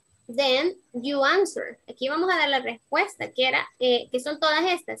 Then you answer. Aquí vamos a dar la respuesta, que era, que son todas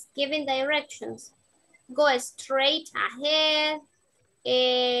estas, giving directions. Go straight ahead.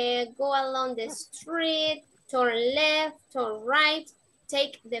 Go along the street, turn left, turn right,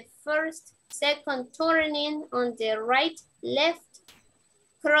 take the first, second turning on the right, left,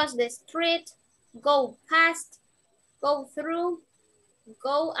 cross the street, go past, go through,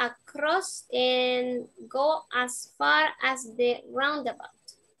 go across, and go as far as the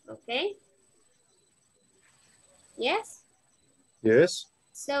roundabout. Okay? Yes? Yes.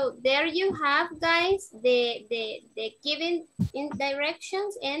 So there you have, guys, the giving in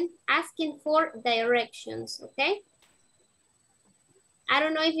directions and asking for directions, okay? I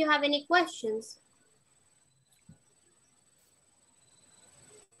don't know if you have any questions.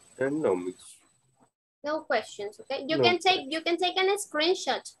 No, miss. No questions, okay? You No. can take a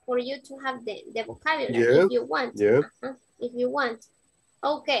screenshot for you to have the vocabulary if you want. Yeah. If you want.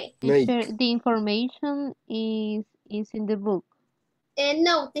 Okay. The information is in the book.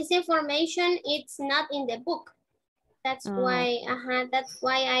 No, this information it's not in the book. That's why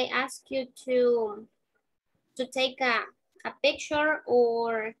I ask you to take a picture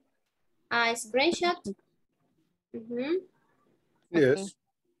or a screenshot. Yes.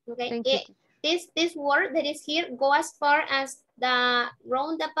 Okay. This word that is here go as far as the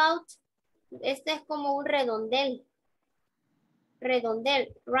roundabout. Este es como un redondel. Redondel,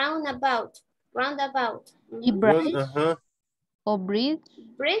 roundabout. Y bridge. O bridge.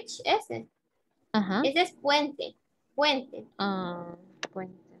 Bridge, ese. Ese es puente. Puente.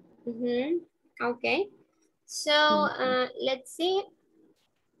 Puente. Okay. So let's see.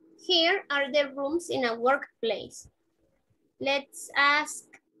 Here are the rooms in a workplace. Let's ask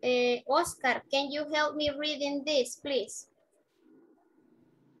Oscar, can you help me reading this, please?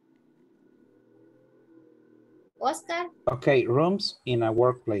 Oscar? Okay, rooms in a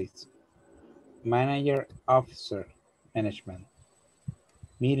workplace. Manager, officer, management.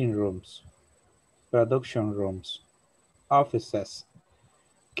 Meeting rooms, production rooms, offices,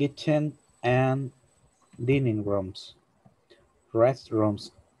 kitchen and dining rooms,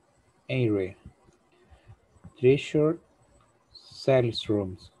 restrooms area, treasure sales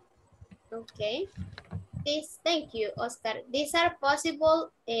rooms. Okay. Thank you, Oscar. These are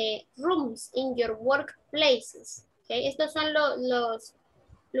possible rooms in your workplaces. Okay. Estos son los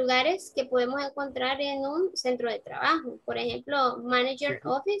lugares que podemos encontrar en un centro de trabajo. Por ejemplo, manager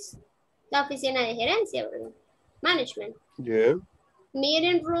office, la oficina de gerencia, ¿verdad? Management. Yeah.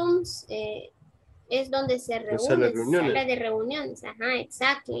 Meeting rooms es donde se reúnen, sala de reuniones. Ajá,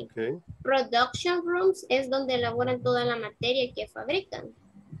 exactly. Okay. Production rooms es donde elaboran toda la materia que fabrican.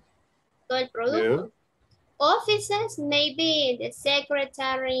 Todo el producto. Yeah. Offices, maybe the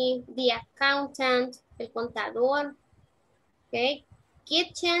secretary, the accountant, el contador. Okay.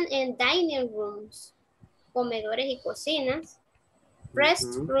 Kitchen and dining rooms, comedores y cocinas.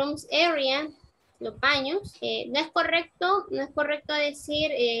 Restrooms area, los baños. No es correcto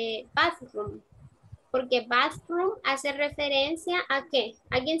decir bathroom, porque bathroom hace referencia a ¿qué?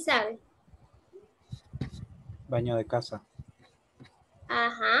 ¿Alguien sabe? Baño de casa.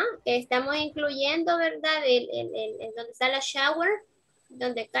 Ajá, estamos incluyendo, ¿verdad? El donde está la shower,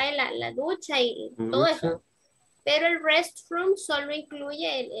 donde cae la ducha y todo eso. Pero el restroom solo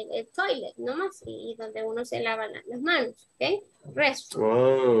incluye el toilet, nomás, y donde uno se lava las manos, ¿ok?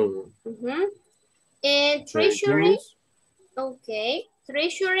 Restroom. Treasury, ok.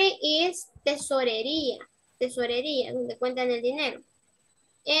 Treasury es tesorería, donde cuentan el dinero.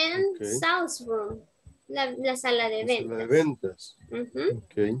 And sales room, la sala de ventas. Sala de ventas.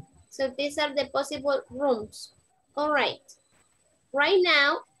 Okay. So these are the possible rooms. All right. Right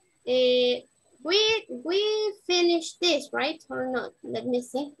now, we finished this, right? Or not? Let me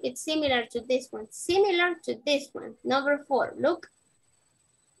see. It's similar to this one. Similar to this one. Number 4. Look.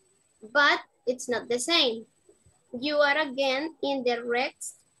 But it's not the same. You are again in the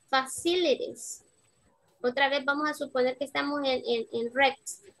REX facilities. Otra vez vamos a suponer que estamos en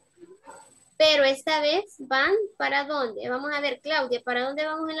REX. Pero esta vez van ¿para dónde? Vamos a ver, Claudia, ¿para dónde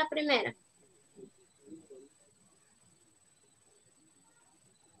vamos en la primera?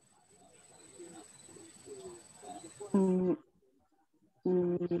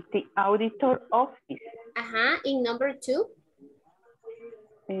 The auditor office. Ajá, in number 2.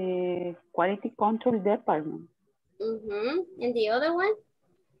 Quality control department. And the other one?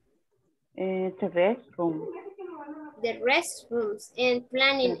 The restroom. The restrooms and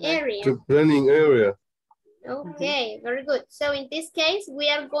planning area. The planning area. Okay, very good. So in this case, we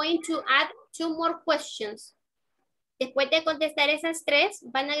are going to add 2 more questions. Después de contestar esas 3,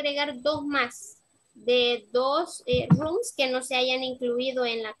 van a agregar 2 más. De 2 rooms que no se hayan incluido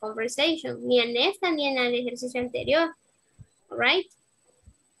en la conversation, ni en esta ni en el ejercicio anterior. All right?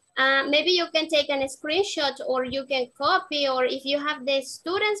 Maybe you can take a screenshot or you can copy, or if you have the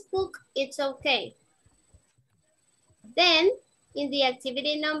student's book, it's okay. Then, in the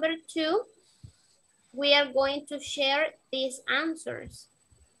activity number 2, we are going to share these answers.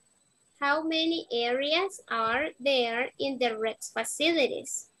 How many areas are there in the REX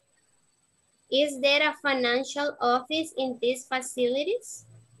facilities? Is there a financial office in these facilities?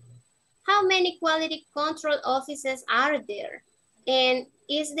 How many quality control offices are there? And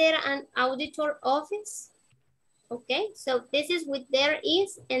is there an auditor office? Okay, so this is with there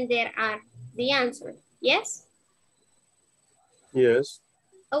is and there are the answer. Yes? Yes.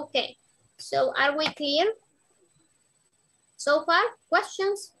 Okay, so are we clear? So far,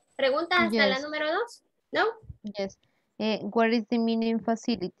 questions? ¿Preguntas hasta la número 2? No? Yes. What is the meaning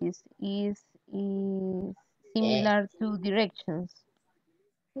facilities? Is similar to directions?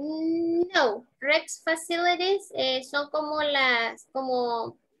 No, REX facilities son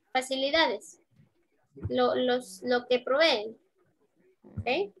como facilidades, lo que proveen,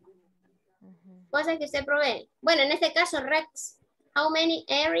 ¿ok? Cosas que usted provee. Bueno, en este caso REX. How many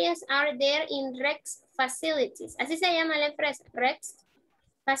areas are there in REX facilities? Así se llama la empresa, REX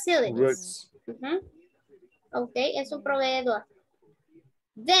facilities. Ok, es un proveedor.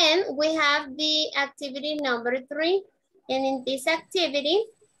 Then we have the activity number 3. And in this activity,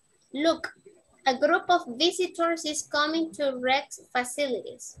 look, a group of visitors is coming to REX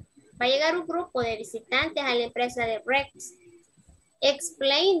facilities. Va a llegar un grupo de visitantes a la empresa de REX.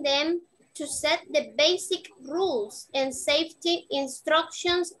 Explain them to set the basic rules and safety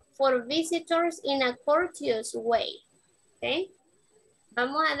instructions for visitors in a courteous way. Okay.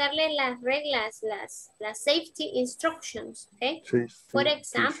 Vamos a darle las reglas, las safety instructions. Okay. For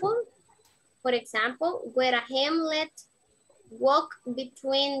example, wear a helmet, walk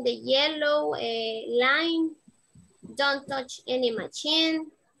between the yellow line, don't touch any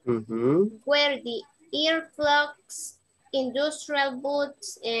machine, wear the earplugs, industrial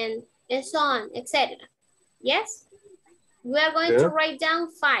boots, and so on, etc. Yes? We are going to write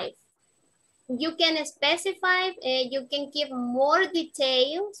down 5. You can specify, you can give more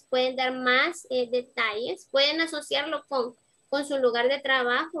details, pueden dar más detalles, pueden asociarlo con su lugar de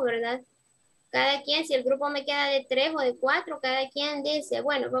trabajo, ¿verdad? Cada quien, si el grupo me queda de 3 o de 4, cada quien dice,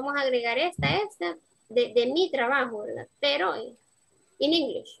 bueno, vamos a agregar esta, de mi trabajo, ¿verdad? Pero in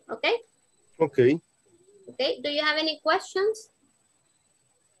English, ¿ok? Okay. Okay, do you have any questions?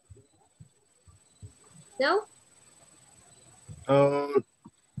 No?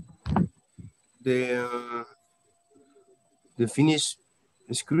 The Finnish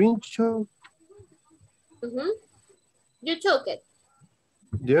screenshot. You took it.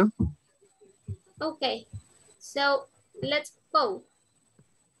 Yeah. Okay, so let's go.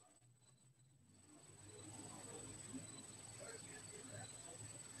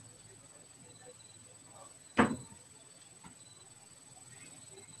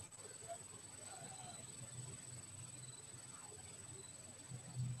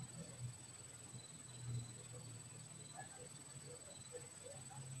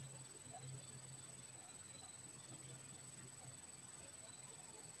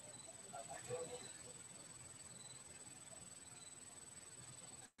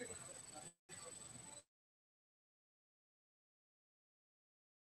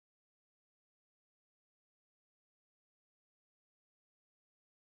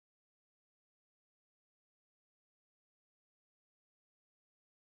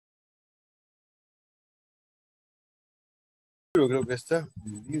 Creo que está.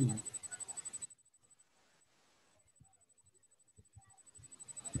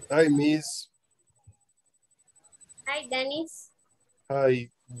 Hi, Miss. Hi, Dennis. Hi.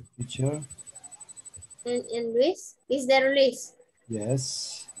 Teacher. And Luis? Is there Luis?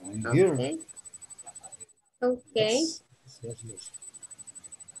 Yes, I'm Okay. here. Okay. Yes.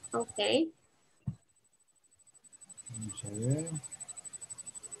 Okay. Vamos a ver.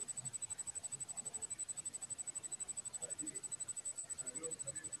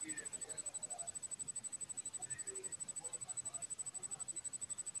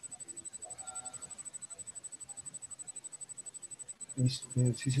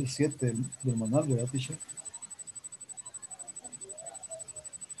 Ejercicio 7 del manual, ¿verdad, teacher?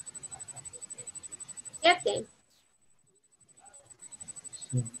 ¿7?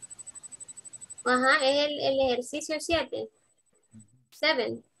 Sí. Ajá, es el ejercicio 7.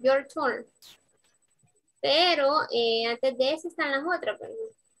 7, your turn. Pero antes de eso están las otras, perdón.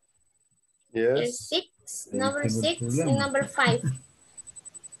 El Yes. 6, number 6 and number 5.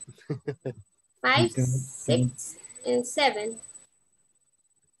 5, 6, and 7.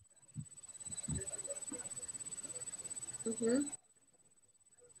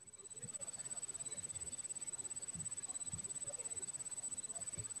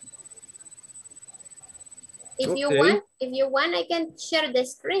 If you want, I can share the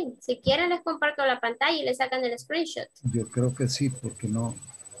screen. Si quieren, les comparto la pantalla y le sacan el screenshot. Yo creo que sí, porque no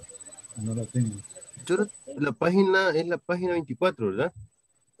la tengo. La página es la página 24, ¿verdad?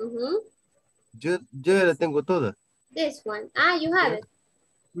 Yo ya la tengo toda. This one. Ah, you have it.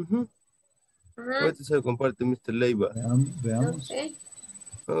 Ahorita se lo comparte Mr. Leiva. Veamos. Okay.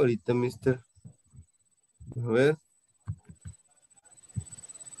 Ahorita, Mr. A ver.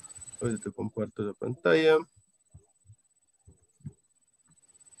 Ahorita te comparto la pantalla.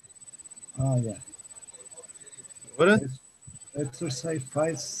 Ah, ya. ¿Ahora? Exercise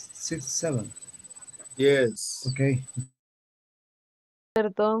 5, 6, 7. Yes. Okay.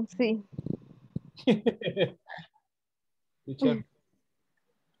 Perdón, sí.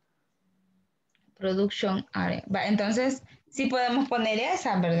 Production area. Va, entonces, sí podemos poner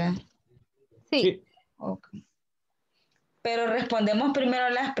esa, ¿verdad? Sí. Okay. Pero respondemos primero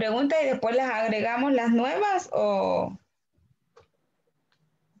las preguntas y después las agregamos las nuevas o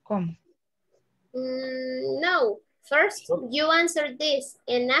 ¿cómo? No. First, you answer this,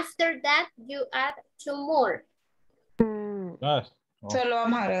 and after that, you add 2 more. Solo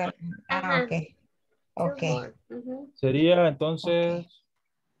vamos a agregar. Ok. Ok. Sería entonces,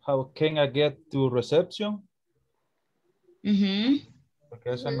 how can I get to reception?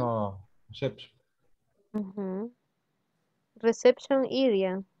 Porque esa no. Reception. Reception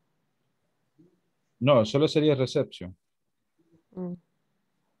area. No, solo sería reception.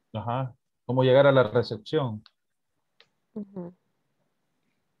 Ajá. ¿Cómo llegar a la recepción?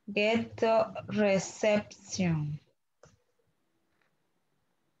 Get to reception.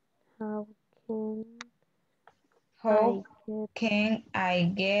 How How can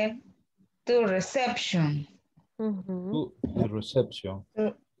I get to reception? To the reception.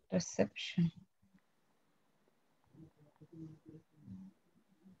 To reception.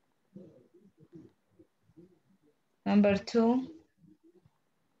 Number 2.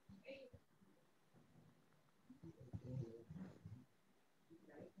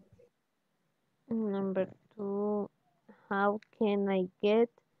 Number 2, how can I get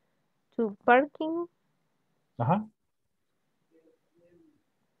to parking? Ajá.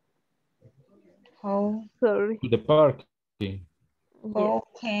 Sorry. To the parking. How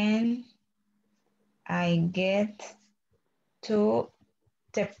can I get to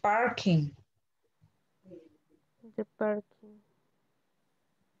the parking? The parking.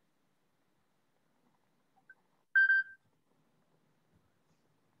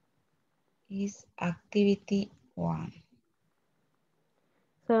 Is activity 1.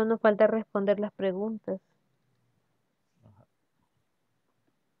 Solo nos falta responder las preguntas.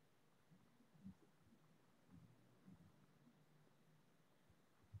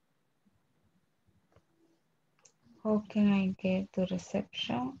 How can I get to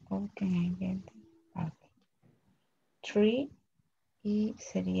reception? How can I get to parking? 3 y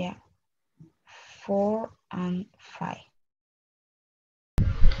sería 4 and 5.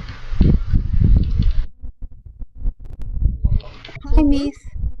 Hi, Miss.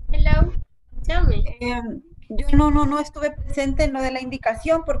 Hello. Tell me. Yo no estuve presente en lo de la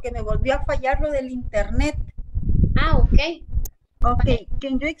indicación porque me volvió a fallar lo del internet. Ah, okay. Okay,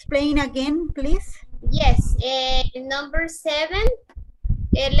 can you explain again, please? Yes. Number 7.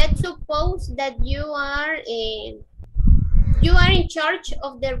 Let's suppose that you are in charge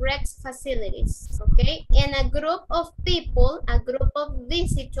of the Rex facilities, okay? And a group of people, a group of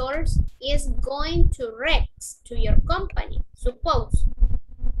visitors is going to Rex, to your company, suppose.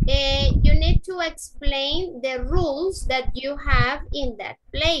 You need to explain the rules that you have in that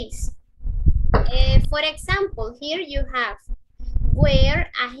place. For example, here you have,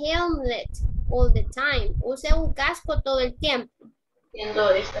 wear a helmet all the time. Use un casco todo el tiempo.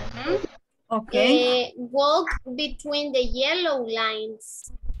 Okay. Walk between the yellow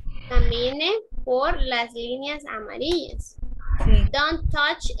lines. Camine por las líneas amarillas. Sí. Don't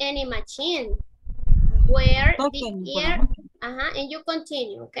touch any machine. Wear the ear. And you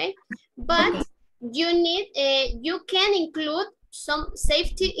continue, okay? But okay. you need, you can include some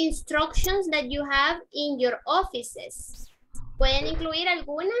safety instructions that you have in your offices. Pueden incluir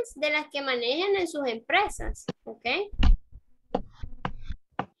algunas de las que manejan en sus empresas, okay?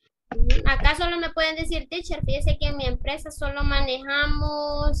 Acá solo me pueden decir, teacher, fíjese que en mi empresa solo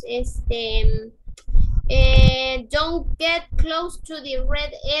manejamos, don't get close to the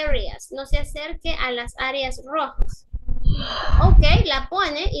red areas. No se acerque a las áreas rojas. Ok, la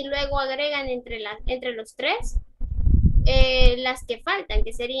pone y luego agregan entre los 3 las que faltan,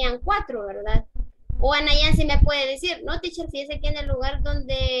 que serían 4, ¿verdad? O Anayansi me puede decir, no, teacher, fíjese que en el lugar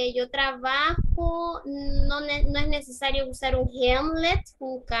donde yo trabajo no es necesario usar un helmet,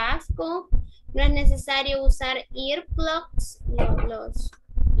 un casco, no es necesario usar earplugs,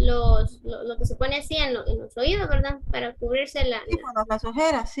 lo que se pone así en los oídos, ¿verdad? Para cubrirse las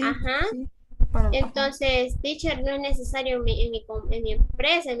ojeras, sí. Ajá. Sí, entonces, teacher, no es necesario en mi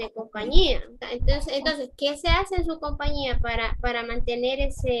empresa, en mi compañía. Entonces, ¿qué se hace en su compañía para mantener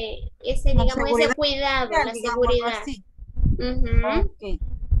ese cuidado, la seguridad? Okay.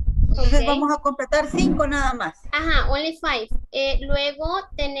 Entonces vamos a completar 5 nada más. Ajá, only 5. Luego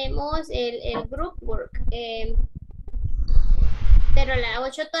tenemos el group work. Pero la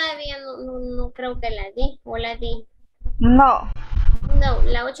 8 todavía no creo que la di. ¿O la di? No. No,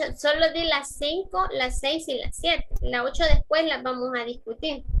 la 8, solo di las 5, las 6 y las 7. La 8 después las vamos a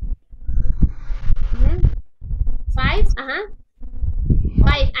discutir. 5, ajá. 5.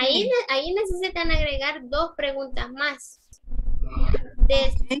 Ahí necesitan agregar 2 preguntas más.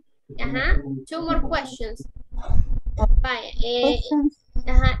 Ajá, 2 more questions. Vaya,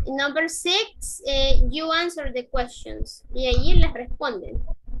 number 6, you answer the questions. Y ahí les responden.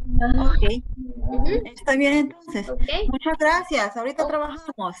 Ok. Está bien entonces. Okay. Muchas gracias. Ahorita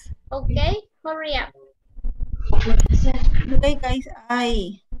trabajamos. Ok, hurry up. Ok, guys.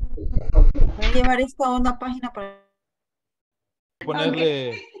 Voy a llevar esto a una página para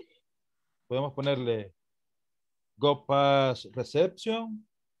podemos ponerle go past reception.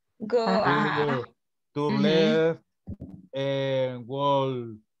 Go turn left and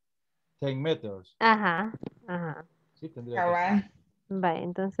walk 10 meters. Ajá, ajá. Sí, tendría que ser. Vale,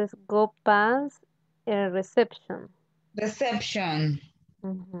 entonces go past reception. Reception.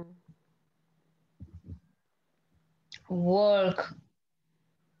 Ujú. Walk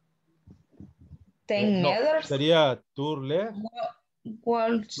 10 No, meters. sería tour left.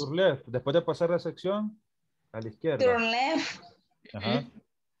 Walk. Tour left. Después de pasar la sección, a la izquierda. Turn left. Ajá.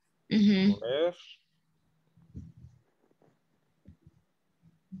 Ujú. Tour left.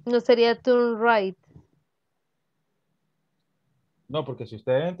 No sería turn right. No, porque si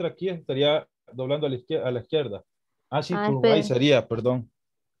usted entra aquí, estaría doblando a la izquierda. Ah, sí, Ah, tour right espera. sería, perdón.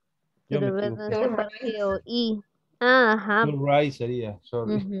 Yo me Quiero ver equivoqué. dónde está el parqueo. Y. Ah, ajá. Tour right sería,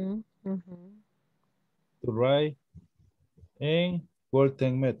 sorry. Ujú, ujú. Tour right en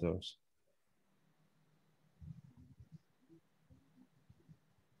 10 meters.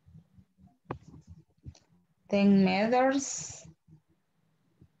 Ten meters.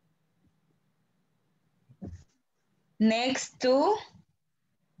 Next to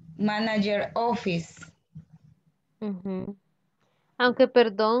manager office. Ujú. Aunque,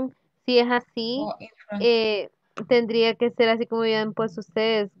 perdón, si es así, Oh, in front. tendría que ser así como ya han puesto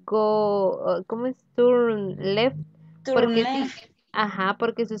ustedes, ¿cómo es? Turn left. Turn Porque left. ajá,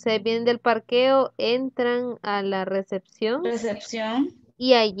 porque si ustedes vienen del parqueo, entran a la recepción Recepción.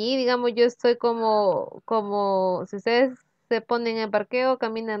 y allí, digamos, yo estoy como, si ustedes se ponen en el parqueo,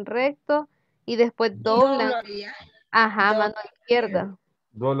 caminan recto y después doblan, Doblaría. ajá, mano a la izquierda.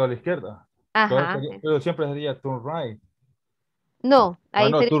 Doblo a la izquierda. Ajá. Pero siempre sería turn right. No, Ah,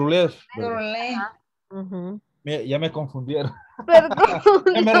 ahí no, sería. turn left. Turn left. Ujú. Ya me confundieron. Perdón,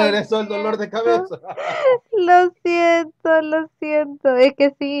 Ya me lo regresó el dolor de siento. cabeza. Lo siento, lo siento. Es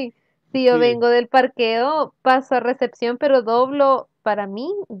que sí, si yo Sí. vengo del parqueo, paso a recepción, pero doblo, para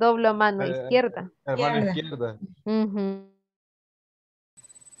mí, doblo a mano izquierda. Mano izquierda. Ujú.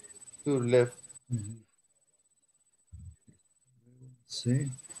 To left. Sí,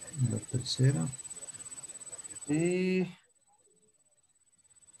 la tercera. Y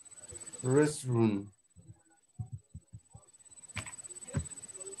restroom.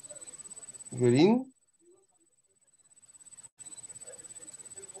 Green.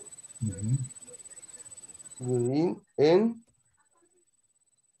 Green and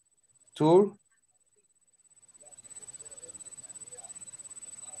tour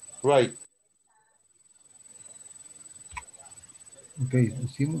right. Ok,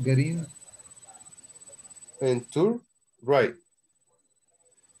 hicimos Garín. And tour right.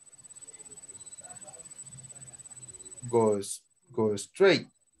 Go straight.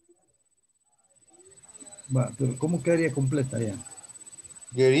 Va, pero ¿cómo quedaría completa ya?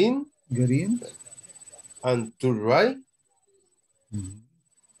 Green. Garín. And to right.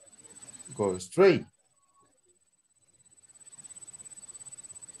 Go straight.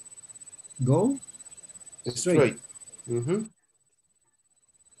 Go Straight. Ujú.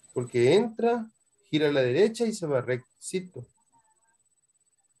 Porque entra, gira a la derecha y se va recto.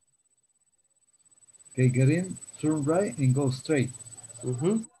 Okay, get in, turn right and go straight.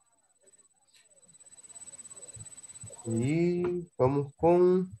 Ujú. Y vamos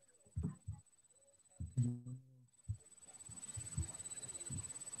con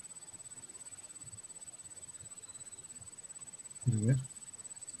A ver.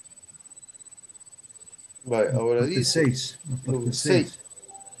 vale, ahora Parte dice 6. número Parte 6. 6.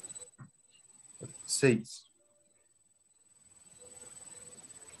 6.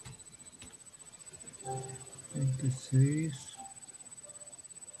 Parte 6.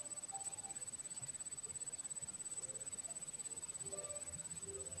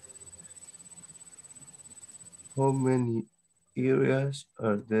 How many areas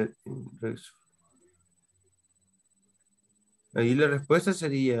are there in Rexford? Ahí la respuesta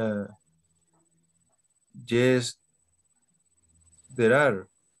sería yes, there are.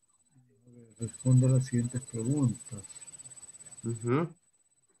 Respondo a las siguientes preguntas. Ujú.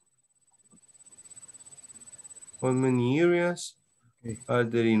 How many areas are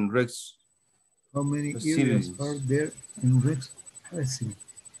there in Rex? How many facilities? areas are there in Rex Facility?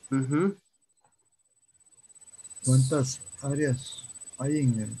 Ujú. ¿Cuántas áreas hay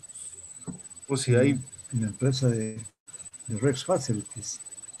O sea, hay en la empresa de Rex Facilities?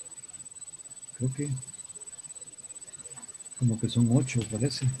 Creo que como que son 8,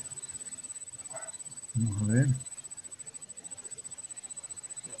 parece. Vamos a ver.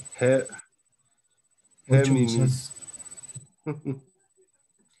 8 nos sale. Géminis.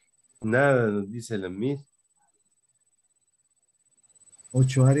 Nada nos dice la Miss.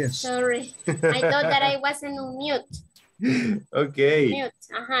 8 áreas. Sorry, I thought that I wasn't on mute. Okay. Mute.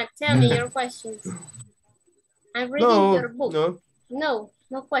 Tell me your questions. I'm reading No, your book. no. No.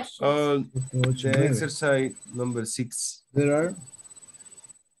 No questions. The exercise number 6. There are.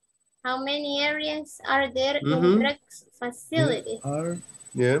 How many areas are there in REX facilities?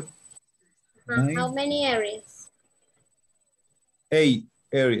 Yeah. How many areas? 8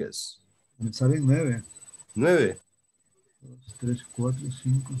 areas. Me salen 9. 9. 2, 3, 4, 5,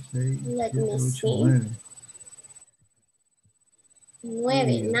 6, Let 7, me 8, see.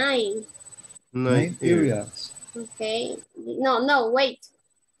 9. 9. 9 areas. Okay. No, wait.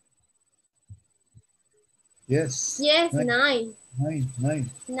 Yes. Yes, 9.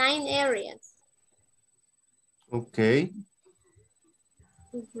 9 areas. Ok.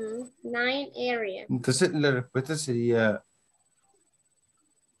 9 areas. Entonces la respuesta sería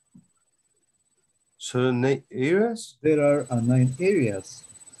solo 9 areas. There are 9 areas.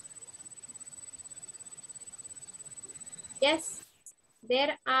 Yes,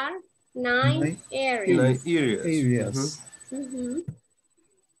 there are 9 areas. 9 areas.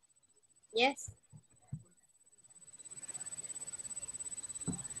 Yes.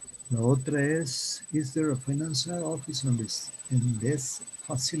 La otra is there a financial office in these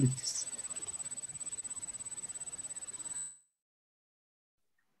facilities?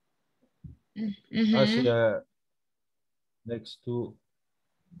 Hacia next to.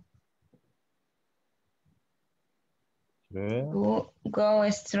 Go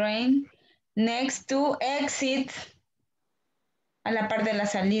straight next to exit. A la par de la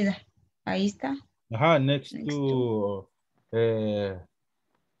salida. Ahí está. Ajá, next to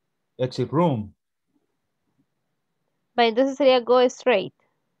exit room. Entonces sería go straight.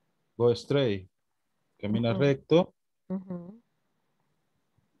 Go straight. Camina recto.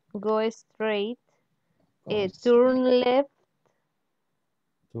 Go straight. Turn left.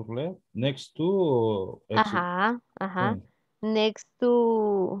 Turn left. Next to exit. Ajá. Next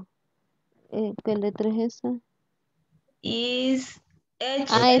to... ¿qué letra es esa? Is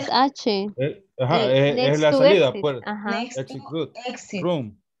H. Es H. Ajá, es la salida. Pues, exit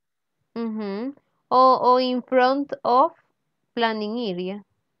room. O in front of planning area.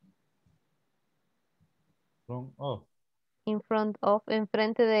 Front of. In front of,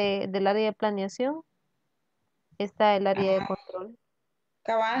 enfrente del área de planeación, está el área de control.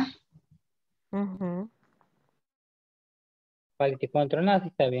 Cabal. Quality control, no, sí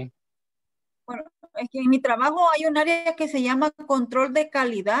está bien. Bueno, es que en mi trabajo hay un área que se llama control de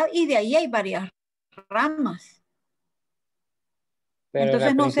calidad y de ahí hay varias ramas. Pero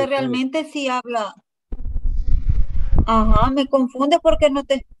entonces no sé realmente si habla. Ajá, me confunde porque no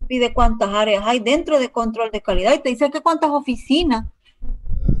te pide cuántas áreas hay dentro de control de calidad y te dice que cuántas oficinas.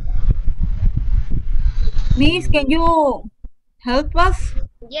 Miss, can you help us?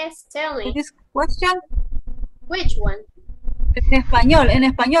 Yes, tell me. With this question? Which one? En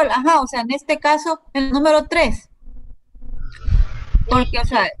español, ajá, o sea, en este caso, el número 3. Porque, o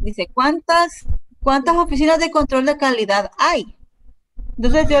sea, dice, ¿cuántas oficinas de control de calidad hay?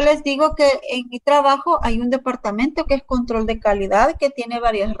 Entonces yo les digo que en mi trabajo hay un departamento que es control de calidad que tiene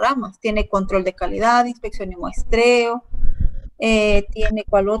varias ramas. Tiene control de calidad, inspección y muestreo, tiene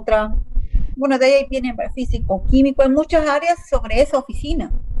cuál otra. Bueno, de ahí viene físico, químico, hay muchas áreas sobre esa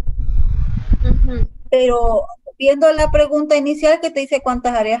oficina. Pero viendo la pregunta inicial que te dice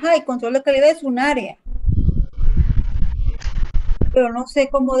cuántas áreas hay, control de calidad es un área. Pero no sé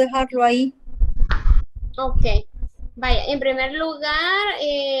cómo dejarlo ahí. Ok. Vaya, en primer lugar,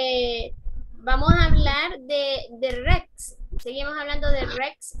 vamos a hablar de REX. Seguimos hablando de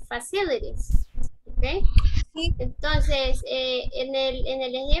REX Facilities. ¿Ok? Sí. Entonces, en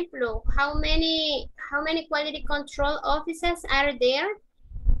el ejemplo, how many quality control offices are there?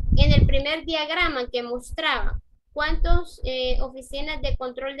 En el primer diagrama que mostraba, ¿cuántas oficinas de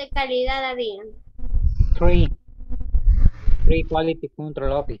control de calidad habían? 3 quality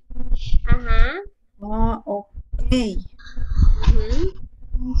control office. Ajá. Ah, ok.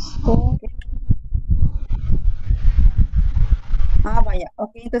 Ah, vaya.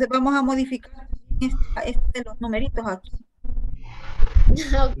 Ok, entonces vamos a modificar este de los numeritos aquí.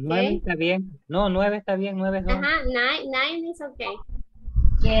 Okay. 9 está bien. No, 9 está bien, 9 no. Ajá, 9 is okay.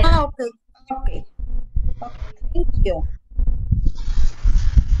 Yeah. Ah, ok. Thank you.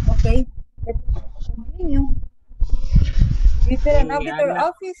 Ok. Continue. Is there an auditor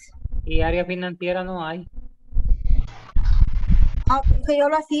office? Y área financiera no hay. Ah, okay. Yo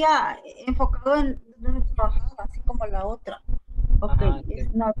lo hacía enfocado en donde trabajaba, así como la otra. Ok,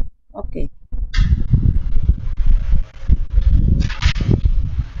 it's not, ok.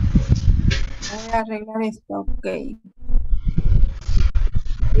 Voy a arreglar esto, ok.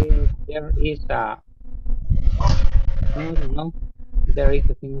 There is a... No, there is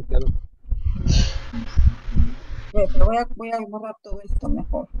a financial. Pero voy a borrar todo esto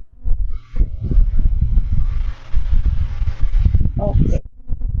mejor. Ok.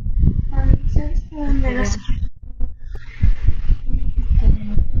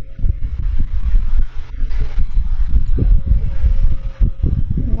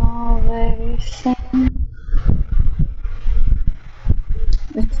 No, very soon.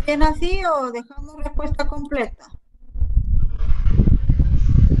 ¿Está bien así o dejamos respuesta completa?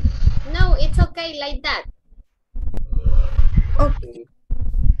 No, it's okay like that. Ok.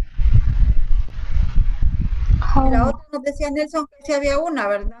 Y la otra nos decía Nelson que sí había una,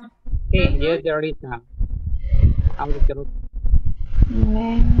 ¿verdad? Sí, yes, there is a auditor.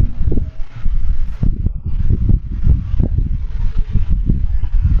 ¿Dónde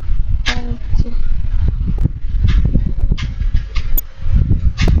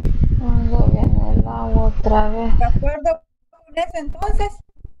viene el agua otra vez? ¿De acuerdo con eso entonces?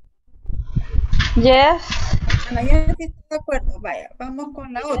 Yes. Ana, ya sí estoy de acuerdo. Vaya, vamos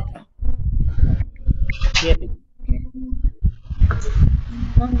con la otra. 7.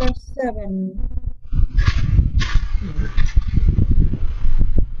 Number 7.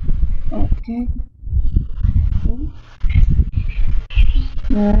 Okay.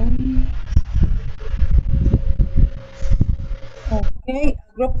 Okay, a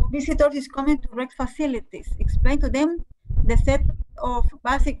group of visitors is coming to rec facilities. Explain to them the set of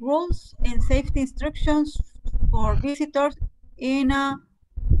basic rules and safety instructions for visitors in a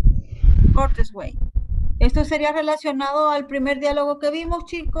courteous way. Esto sería relacionado al primer diálogo que vimos,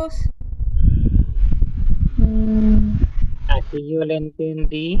 chicos. Así yo le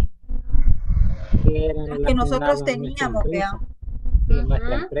entendí que era Que nosotros relacionado a nuestra teníamos, empresa. vean. Sí,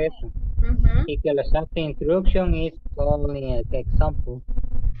 nuestra empresa. Y que la safety instruction is only an example.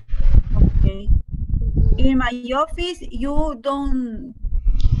 Okay. In my office, you don't...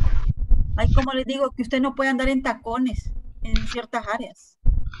 Hay como les digo, que usted no puede andar en tacones en ciertas áreas.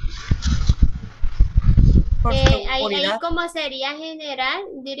 Por Ahí seguridad. como sería general,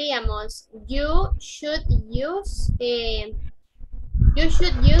 diríamos, you should use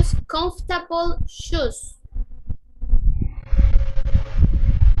comfortable shoes.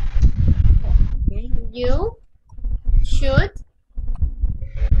 You should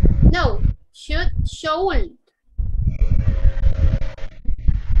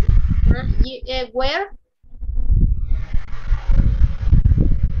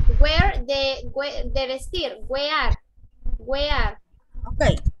de vestir, wear.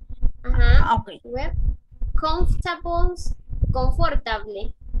 Okay. Ajá. Okay. Wear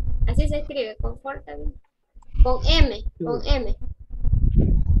confortable. Así se escribe, confortable. Con M.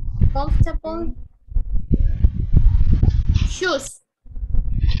 Comfortable shoes.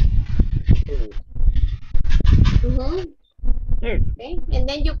 Okay. And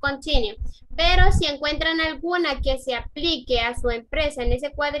then you continue. Pero si encuentran alguna que se aplique a su empresa en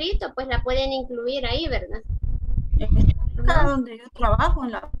ese cuadrito, pues la pueden incluir ahí, ¿verdad? Acá donde yo trabajo,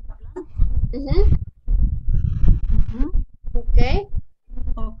 en la planta. Okay.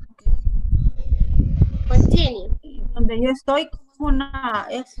 Continue. Donde yo estoy,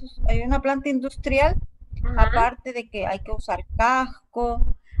 hay una planta industrial, aparte de que hay que usar casco,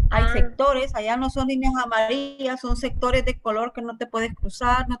 hay sectores, allá no son líneas amarillas, son sectores de color que no te puedes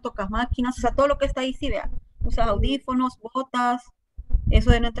cruzar, no tocas máquinas, o sea, todo lo que está ahí sí, vea, usas audífonos, botas,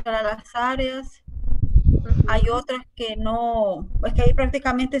 eso de no entrar a las áreas. Hay otras que no, pues que ahí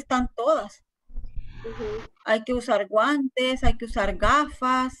prácticamente están todas. Hay que usar guantes, hay que usar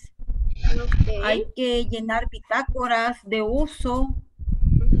gafas, hay que llenar bitácoras de uso.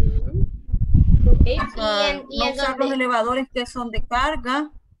 No usar los elevadores que son de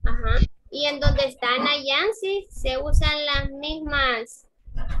carga. Y en donde están allá, sí, se usan las mismas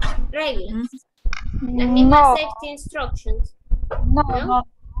reglas, las mismas safety instructions. No.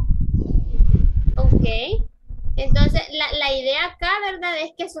 Ok. Entonces, la idea acá, ¿verdad?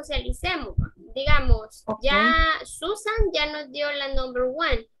 Es que socialicemos. Digamos, ya Susan ya nos dio la number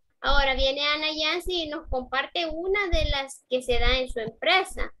 1. Ahora viene Ana Yancy y nos comparte una de las que se da en su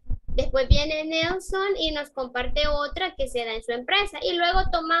empresa. Después viene Nelson y nos comparte otra que se da en su empresa. Y luego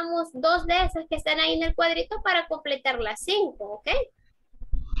tomamos 2 de esas que están ahí en el cuadrito para completar las 5, ¿ok?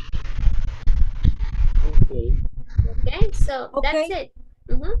 Okay, so that's it.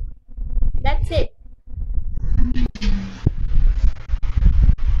 That's it.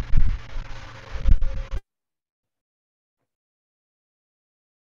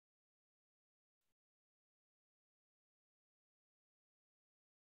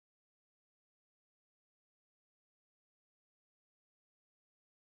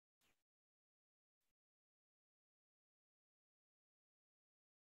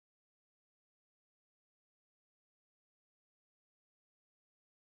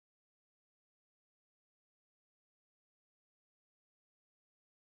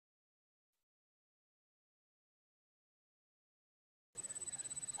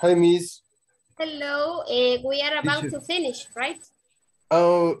 Hi, Miss. Hello. We are about to finish, right?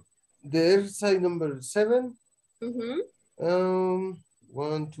 The exercise number 7. Mm-hmm.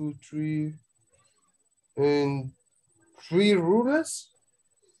 1, 2, 3, and 3 rules.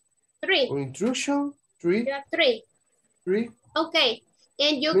 3. Or intrusion. 3. You have 3. 3. Okay.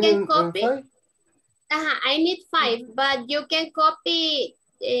 And you can copy. 5. I need 5, but you can copy.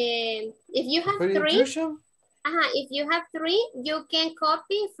 If you have 3. Intrusion? If you have 3, you can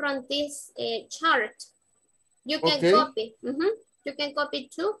copy from this chart. You can copy. You can copy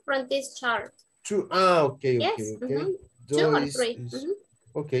 2 from this chart. 2. Okay. Yes. Okay. 2 or 3.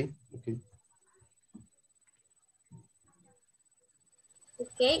 Okay.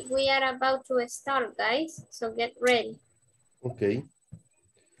 Okay, we are about to start, guys. So get ready. Okay.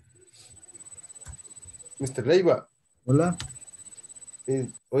 Mr. Leiva. Hola.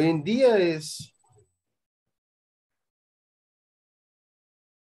 Hoy en día es...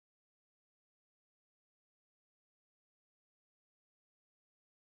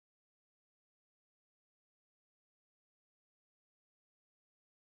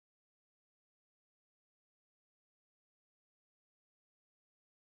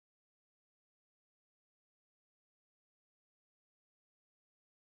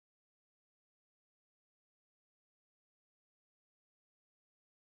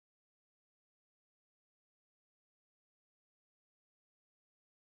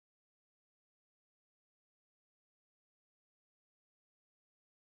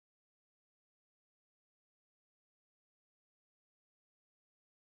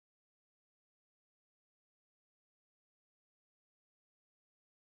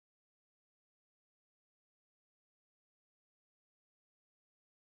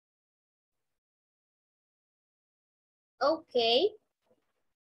 Okay.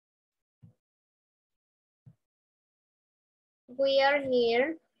 We are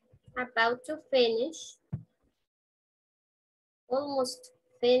here about to finish. Almost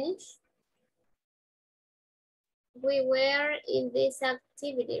finished. We were in this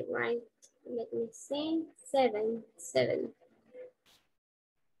activity, right? Let me see. 7.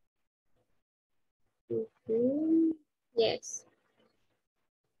 Yes.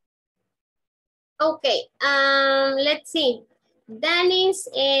 Okay, let's see. Danis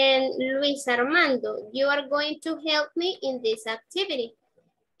and Luis Armando, you are going to help me in this activity.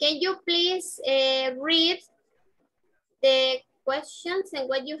 Can you please read the questions and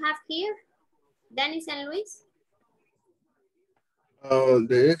what you have here? Danis and Luis?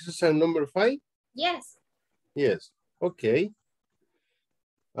 The exercise number 5? Yes. Yes. Okay.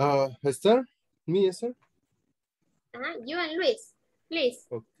 Esther? Me, Esther? You and Luis, please.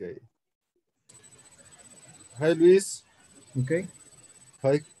 Okay. Hi, Luis. Okay.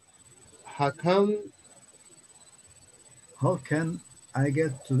 Hi. How can I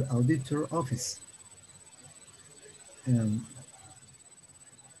get to the auditor office? The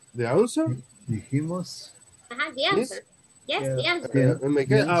answer? Dijimos. The answer. Yes, the answer. Okay.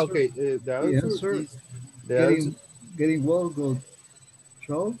 The answer is getting well, go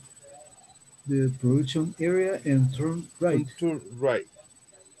through the production area and turn right.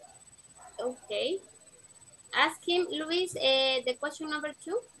 Okay. Ask him, Luis, the question number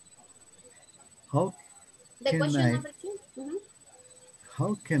 2. How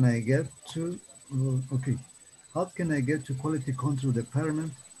can I get to how can I get to quality control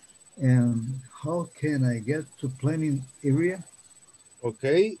department, and how can I get to planning area?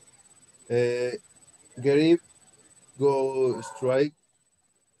 Okay. Gary, go straight,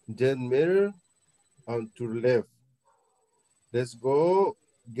 then mirror, and to left. Let's go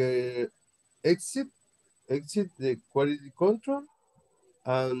exit the quality control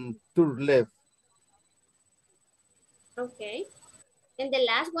and to left. Okay. And the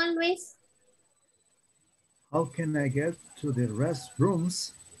last one, Luis? How can I get to the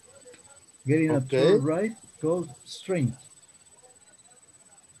restrooms? Getting a turn right, go straight.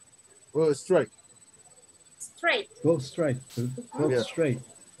 Go straight. Straight. Go straight. Go straight.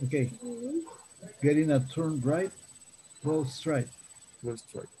 Okay. Getting a turn right, go straight. Go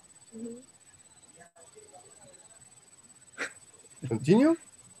straight. Continue?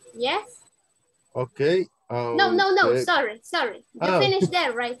 Yes. Okay. No. Sorry. You finished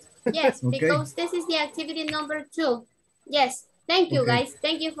there, right? Yes, because this is the activity number 2. Yes. Thank you, guys.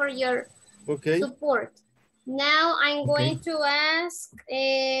 Thank you for your support. Now I'm going to ask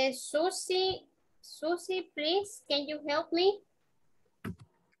Susie. Susie, please, can you help me?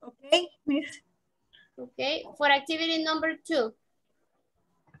 Okay, miss. Okay, for activity number 2.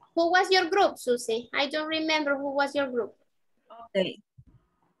 Who was your group, Susie? I don't remember who was your group. Okay.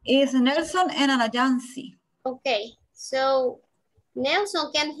 It's Nelson and Anayansi. Okay, so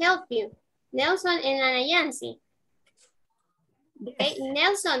Nelson can help you. Nelson and Ana Yancy. Okay,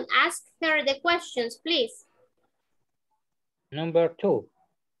 Nelson, ask her the questions, please. Number 2.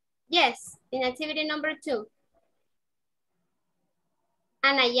 Yes, in activity number 2.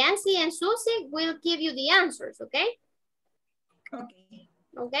 Ana Yancy and Susie will give you the answers, okay? Okay.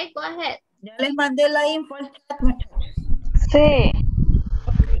 Okay, go ahead. Ya les mandé la info al chat, muchachos. Sí.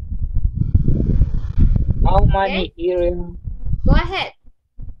 How many areas? Go ahead.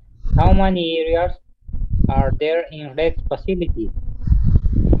 How many areas are there in Rex facility?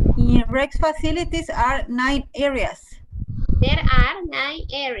 In Rex facilities are 9 areas. There are 9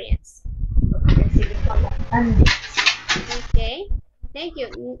 areas. Okay, thank you.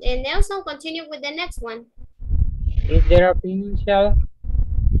 And Nelson, continue with the next one. Is there a financial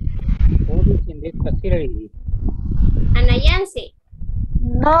office in this facility? Ana Yancy.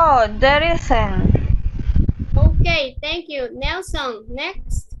 No, there isn't. Okay, thank you. Nelson,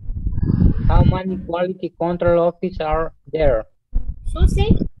 next. How many quality control offices are there?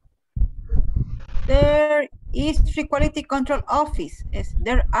 Susie? There is 3 quality control office. Yes,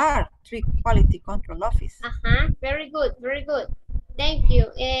 there are 3 quality control office. Very good, very good. Thank you.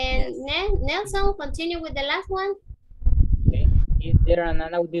 And yes. Nelson, continue with the last one. Okay. Is there an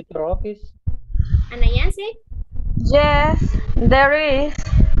auditor office? Ana Yancy? Yes, there is.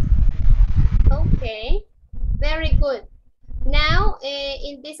 Okay, very good. Now,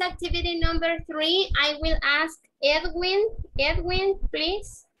 in this activity number 3, I will ask Edwin. Edwin,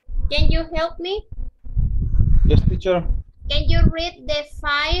 please, can you help me? Yes, teacher. Can you read the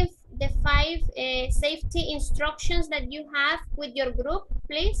five safety instructions that you have with your group,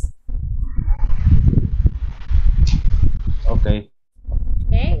 please? Okay.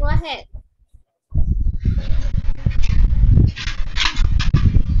 Okay, go ahead.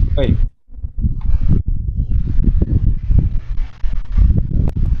 Wait.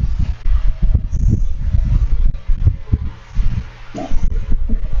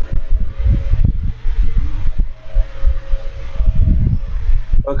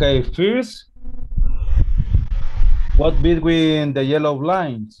 Okay, first, what between the yellow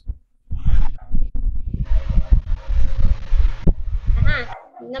lines?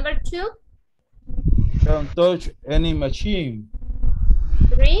 Number 2. Don't touch any machine.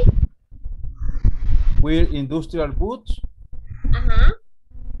 3. Wear industrial boots.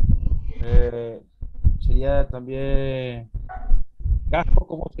 Sería también casco,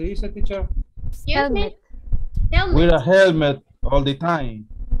 ¿cómo se dice, teacher? Helmet. Wear a helmet all the time.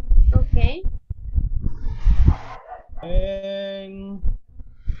 Okay. And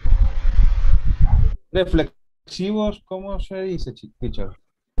reflexivos, ¿cómo se dice, teacher?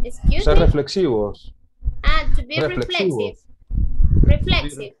 Excuse Ser me? reflexivos. To be reflexive.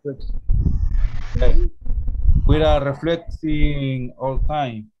 Reflexive. Okay. We are reflecting all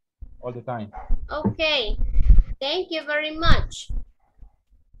the time. Okay. Thank you very much.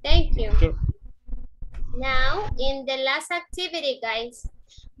 Thank you. Sure. Now, in the last activity, guys,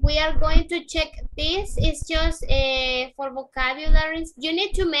 we are going to check. This is just for vocabularies. You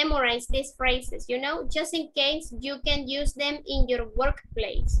need to memorize these phrases, you know, just in case you can use them in your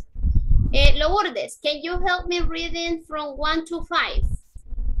workplace. Lourdes, can you help me reading from 1 to 5?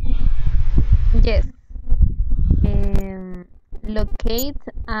 Yes. Locate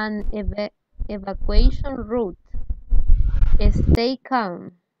an evacuation route. Stay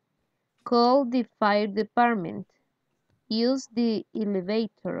calm. Call the fire department. Use the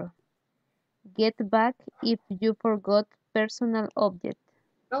elevator. Get back if you forgot personal object.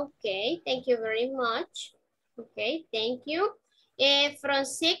 Okay, thank you very much. Okay, thank you. From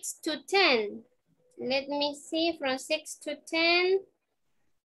 6 to 10. Let me see, from 6 to 10.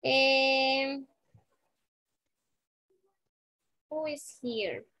 Who is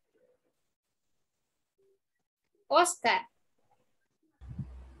here? Oscar.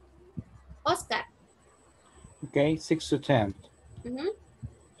 Oscar. Okay, 6 to 10. Mm-hmm.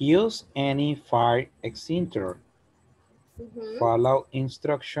 Use any fire extinguisher. Mm-hmm. Follow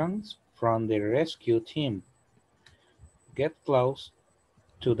instructions from the rescue team. Get close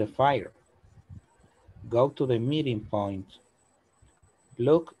to the fire. Go to the meeting point.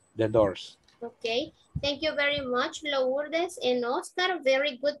 Lock the doors. Okay, thank you very much, Lourdes and Oscar.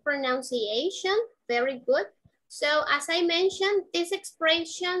 Very good pronunciation, very good. So as I mentioned, these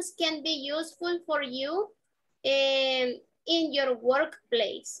expressions can be useful for you in your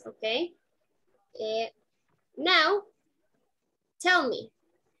workplace, okay? Now, tell me,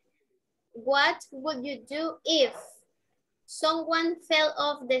 what would you do if someone fell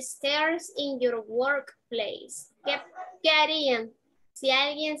off the stairs in your workplace? ¿Qué harían si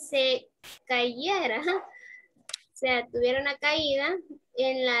alguien se cayera? sea, tuvieron una caída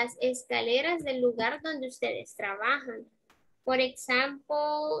en las escaleras del lugar donde ustedes trabajan. For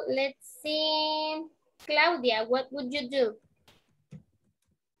example, let's see, Claudia, what would you do?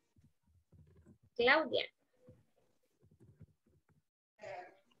 Claudia.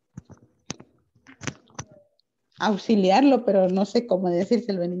 Auxiliarlo, pero no sé cómo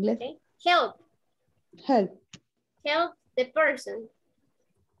decírselo en inglés. Okay. Help. Help. Help the person.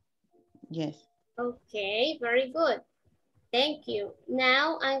 Yes. Okay, very good. Thank you.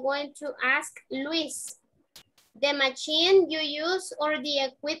 Now I'm going to ask Luis. The machine you use or the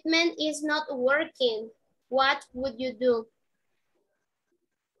equipment is not working. What would you do?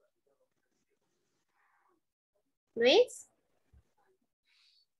 Luis?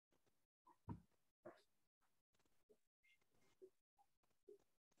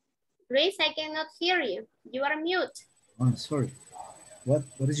 Luis, I cannot hear you. You are mute. I'm sorry. What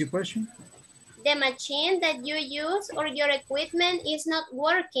is your question? The machine that you use or your equipment is not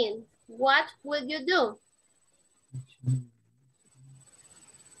working. What would you do?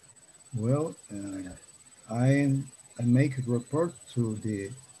 Well, I make a report to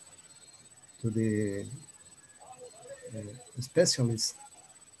the specialist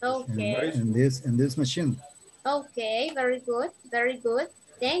Okay. in this machine. Okay, very good, very good.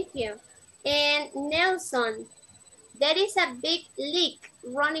 Thank you. And Nelson, there is a big leak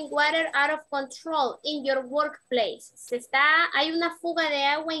running water out of control in your workplace. Hay una fuga de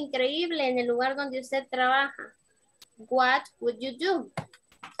agua increíble en el lugar donde usted trabaja. What would you do?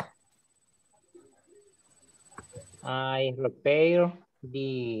 I repair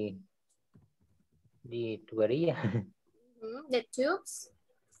the tubería. The tubes?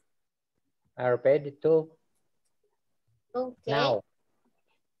 I repair the tube. Okay. Now.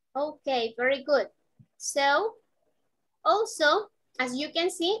 Okay, very good. So, also, as you can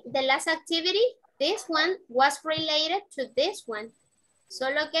see, the last activity, this one was related to this one.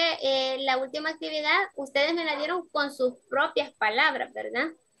 Solo que la última actividad, ustedes me la dieron con sus propias palabras,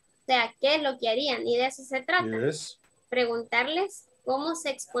 ¿verdad? O sea, ¿qué es lo que harían? Y de eso se trata. Yes. Preguntarles cómo se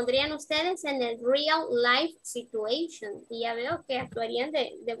expondrían ustedes en el real life situation. Y ya veo que actuarían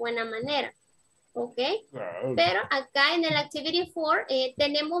de buena manera. ¿Ok? Wow. Pero acá en el Activity 4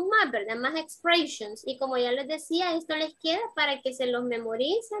 tenemos más, ¿verdad? Más expressions. Y como ya les decía, esto les queda para que se los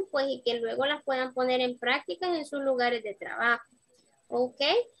memoricen, pues, y que luego las puedan poner en práctica en sus lugares de trabajo. ¿Ok?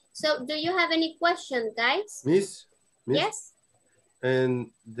 So, do you have any questions, guys? Miss? Yes?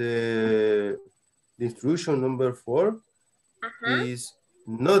 And the instruction number 4 is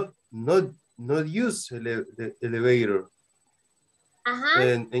not use the elevator.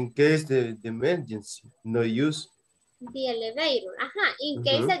 And in case the emergency, no use the elevator. In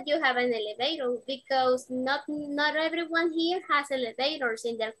case that you have an elevator, because not everyone here has elevators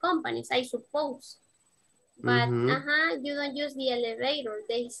in their companies, I suppose. But you don't use the elevator,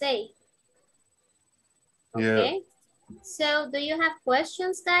 they say. Okay. Yeah. So do you have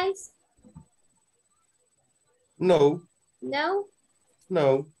questions, guys? No. No?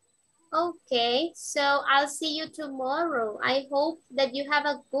 No. Okay, so I'll see you tomorrow. I hope that you have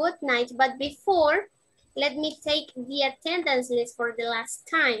a good night. But before, let me take the attendance list for the last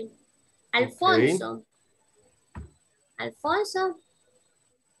time. Alfonso. Okay. Alfonso,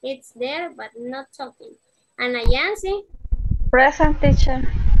 it's there, but not talking. Ana Yancy. Present, teacher.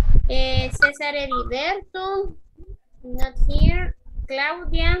 César Heriberto, not here.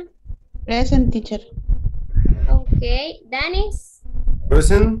 Claudia. Present, teacher. Okay, Danis.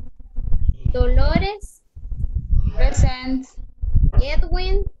 Present. Dolores. Present.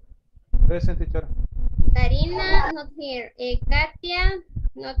 Edwin. Present, teacher. Karina, not here. Katia,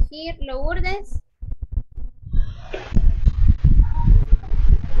 not here. Lourdes.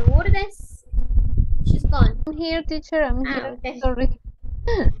 Lourdes. She's gone. I'm here, teacher. I'm here. Okay. Sorry.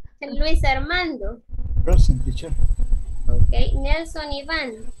 Luis Armando. Present, teacher. Okay. Nelson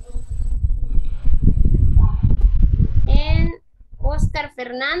Iván. And Oscar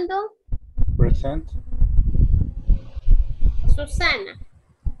Fernando. Present. Susana.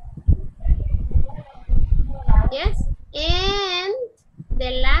 Yes. And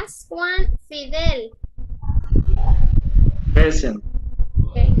the last one, Fidel. Present.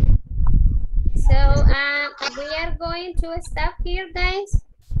 Okay. So we are going to stop here, guys.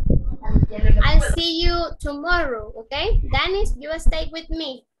 I'll see you tomorrow, okay? Danis, you stay with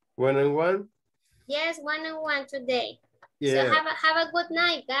me. One-on-one? Yes, one-on-one today. Yeah. So have a good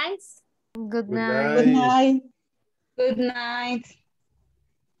night, guys. Good night. Good night. Good night.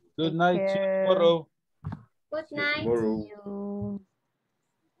 Good night. See you tomorrow. Good night. Tomorrow. See you.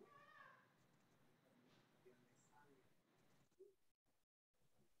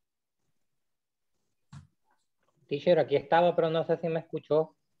 Teacher, aquí estaba, pero no sé si me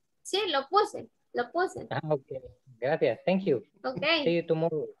escuchó. Sí, lo puse, lo puse. Ah, ok. Gracias. Thank you. Okay. See you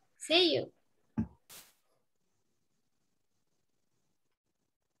tomorrow. See you.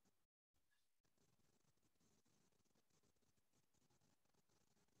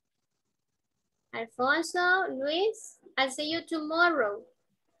 Alfonso, Luis, I'll see you tomorrow.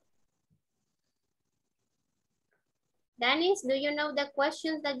 Dennis, do you know the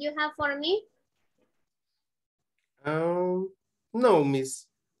questions that you have for me? No, miss.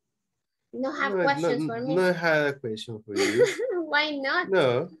 No have questions for me. No, I had a question for you. Why not?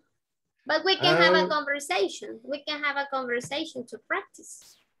 No. But we can have a conversation. We can have a conversation to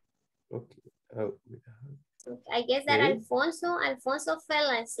practice. Okay. I guess that Alfonso fell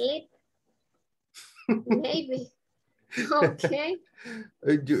asleep. Maybe. Okay.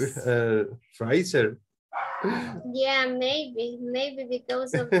 Fraser. Yeah, maybe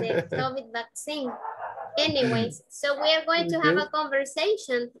because of the COVID vaccine. Anyways, so we are going to have a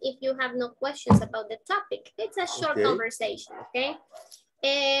conversation if you have no questions about the topic. It's a short conversation, okay?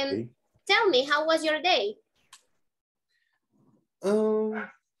 Tell me, how was your day?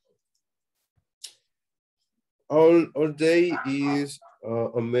 All day is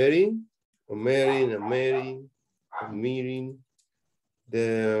a meeting.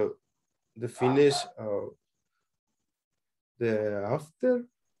 The finish the after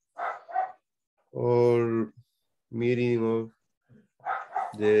or meeting of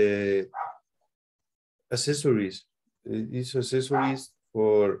the accessories. These accessories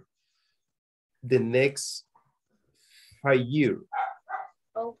for the next 5 years.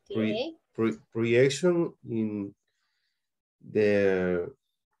 Okay. Projection in the,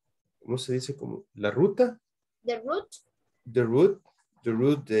 ¿cómo se dice? Como la ruta. The route. The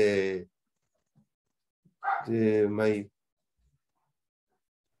route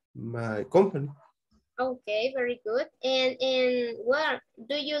my company. Okay, very good. And well,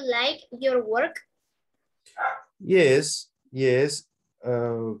 do you like your work? Yes.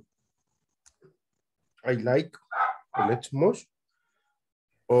 I like much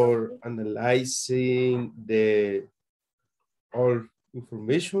or analyzing the all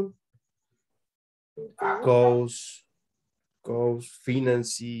information, cost,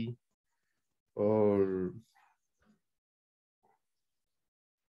 finance, or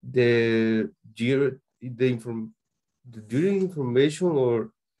the information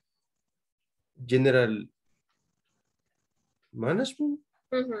or general management.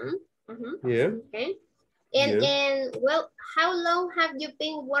 Yeah. Okay. And well, how long have you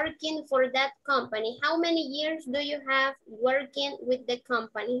been working for that company? How many years do you have working with the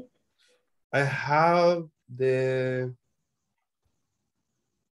company? I have the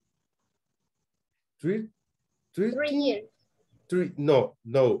 3 years. No.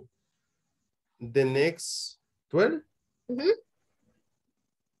 The next 12?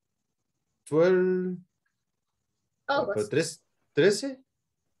 12. August. 13?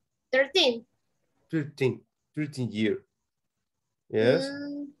 13. 13 years. Yes.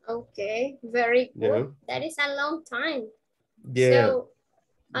 Okay, very good. Yeah. That is a long time. Yeah. So,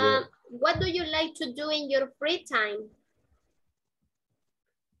 what do you like to do in your free time?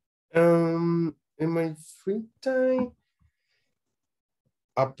 In my free time,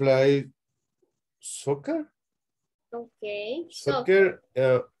 I play soccer. Okay. Soccer.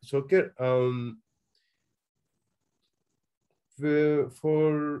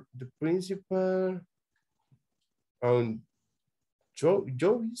 For the principal hobbies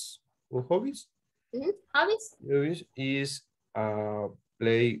or hobbies. Hobbies is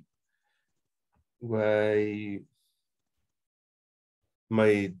play with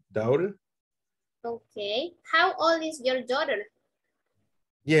my daughter. Okay. How old is your daughter?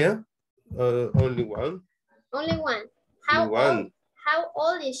 Yeah, only one. Only one. How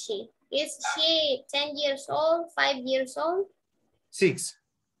old is she? Is she 10 years old, 5 years old? 6.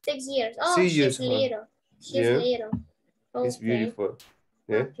 6 years. Oh, she's little. She's little. Okay. It's beautiful.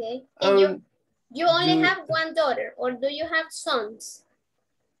 Yeah. Okay. And you only have one daughter, or do you have sons?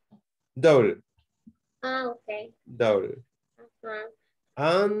 Daughter. Okay. Daughter.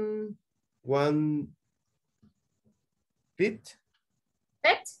 And one pet.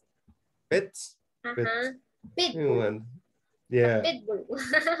 Pet? Pets. Pitbull. Yeah. Pitbull.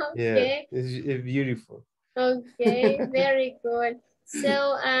 Okay. Yeah. It's beautiful. Okay, very good.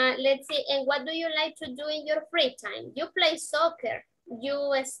 So let's see. And what do you like to do in your free time? You play soccer.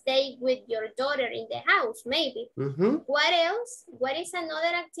 You stay with your daughter in the house, maybe. What else? What is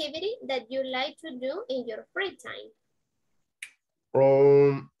another activity that you like to do in your free time?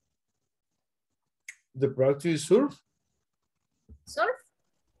 The practice surf. Surf?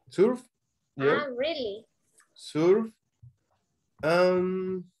 Surf. Yeah. Really? surf,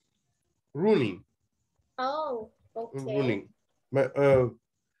 running. Oh, okay. Running.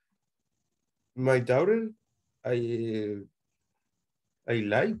 My daughter, I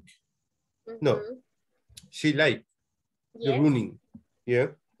like. No, she like the running. Yeah.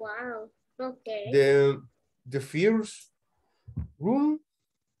 Wow. Okay. The first room,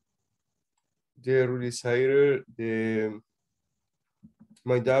 the desire,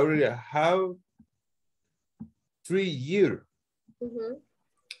 my daughter have 3 years.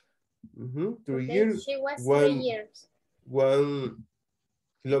 3 years. She was 3 years. 1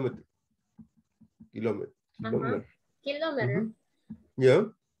 kilometer. Kilometer. Yeah.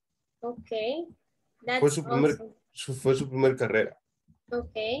 Okay. That's Fue su primer carrera.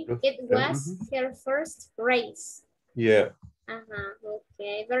 Okay. It was her first race. Yeah.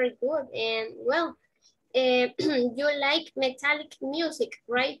 Okay. Very good. And well, you like metallic music,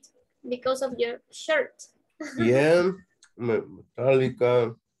 right? Because of your shirt. Yeah.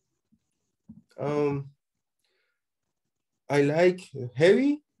 Metallica. I like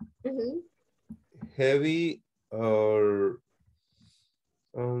heavy. Heavy or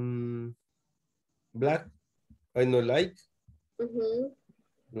black. I don't like.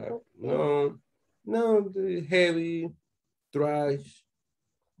 Black. Okay. No, the heavy, thrash,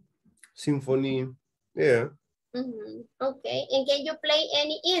 symphony. Yeah. Okay. And can you play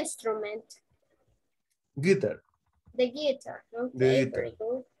any instrument? Guitar. The guitar. Okay. The guitar. Very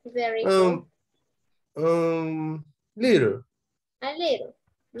good. Very good. Little. A little.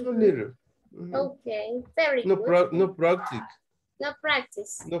 A little. Okay. Very good. No practice. No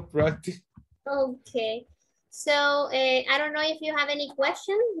practice. No practice. Okay. So I don't know if you have any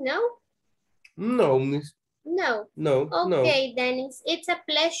question. No? No, miss. No. No. Okay, then it's a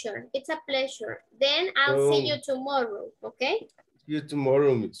pleasure. It's a pleasure. Then I'll see you tomorrow. Okay? See you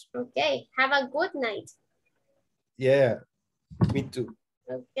tomorrow, miss. Okay. Have a good night. Yeah. Me too.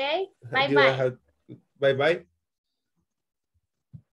 Okay. Bye-bye. Bye-bye.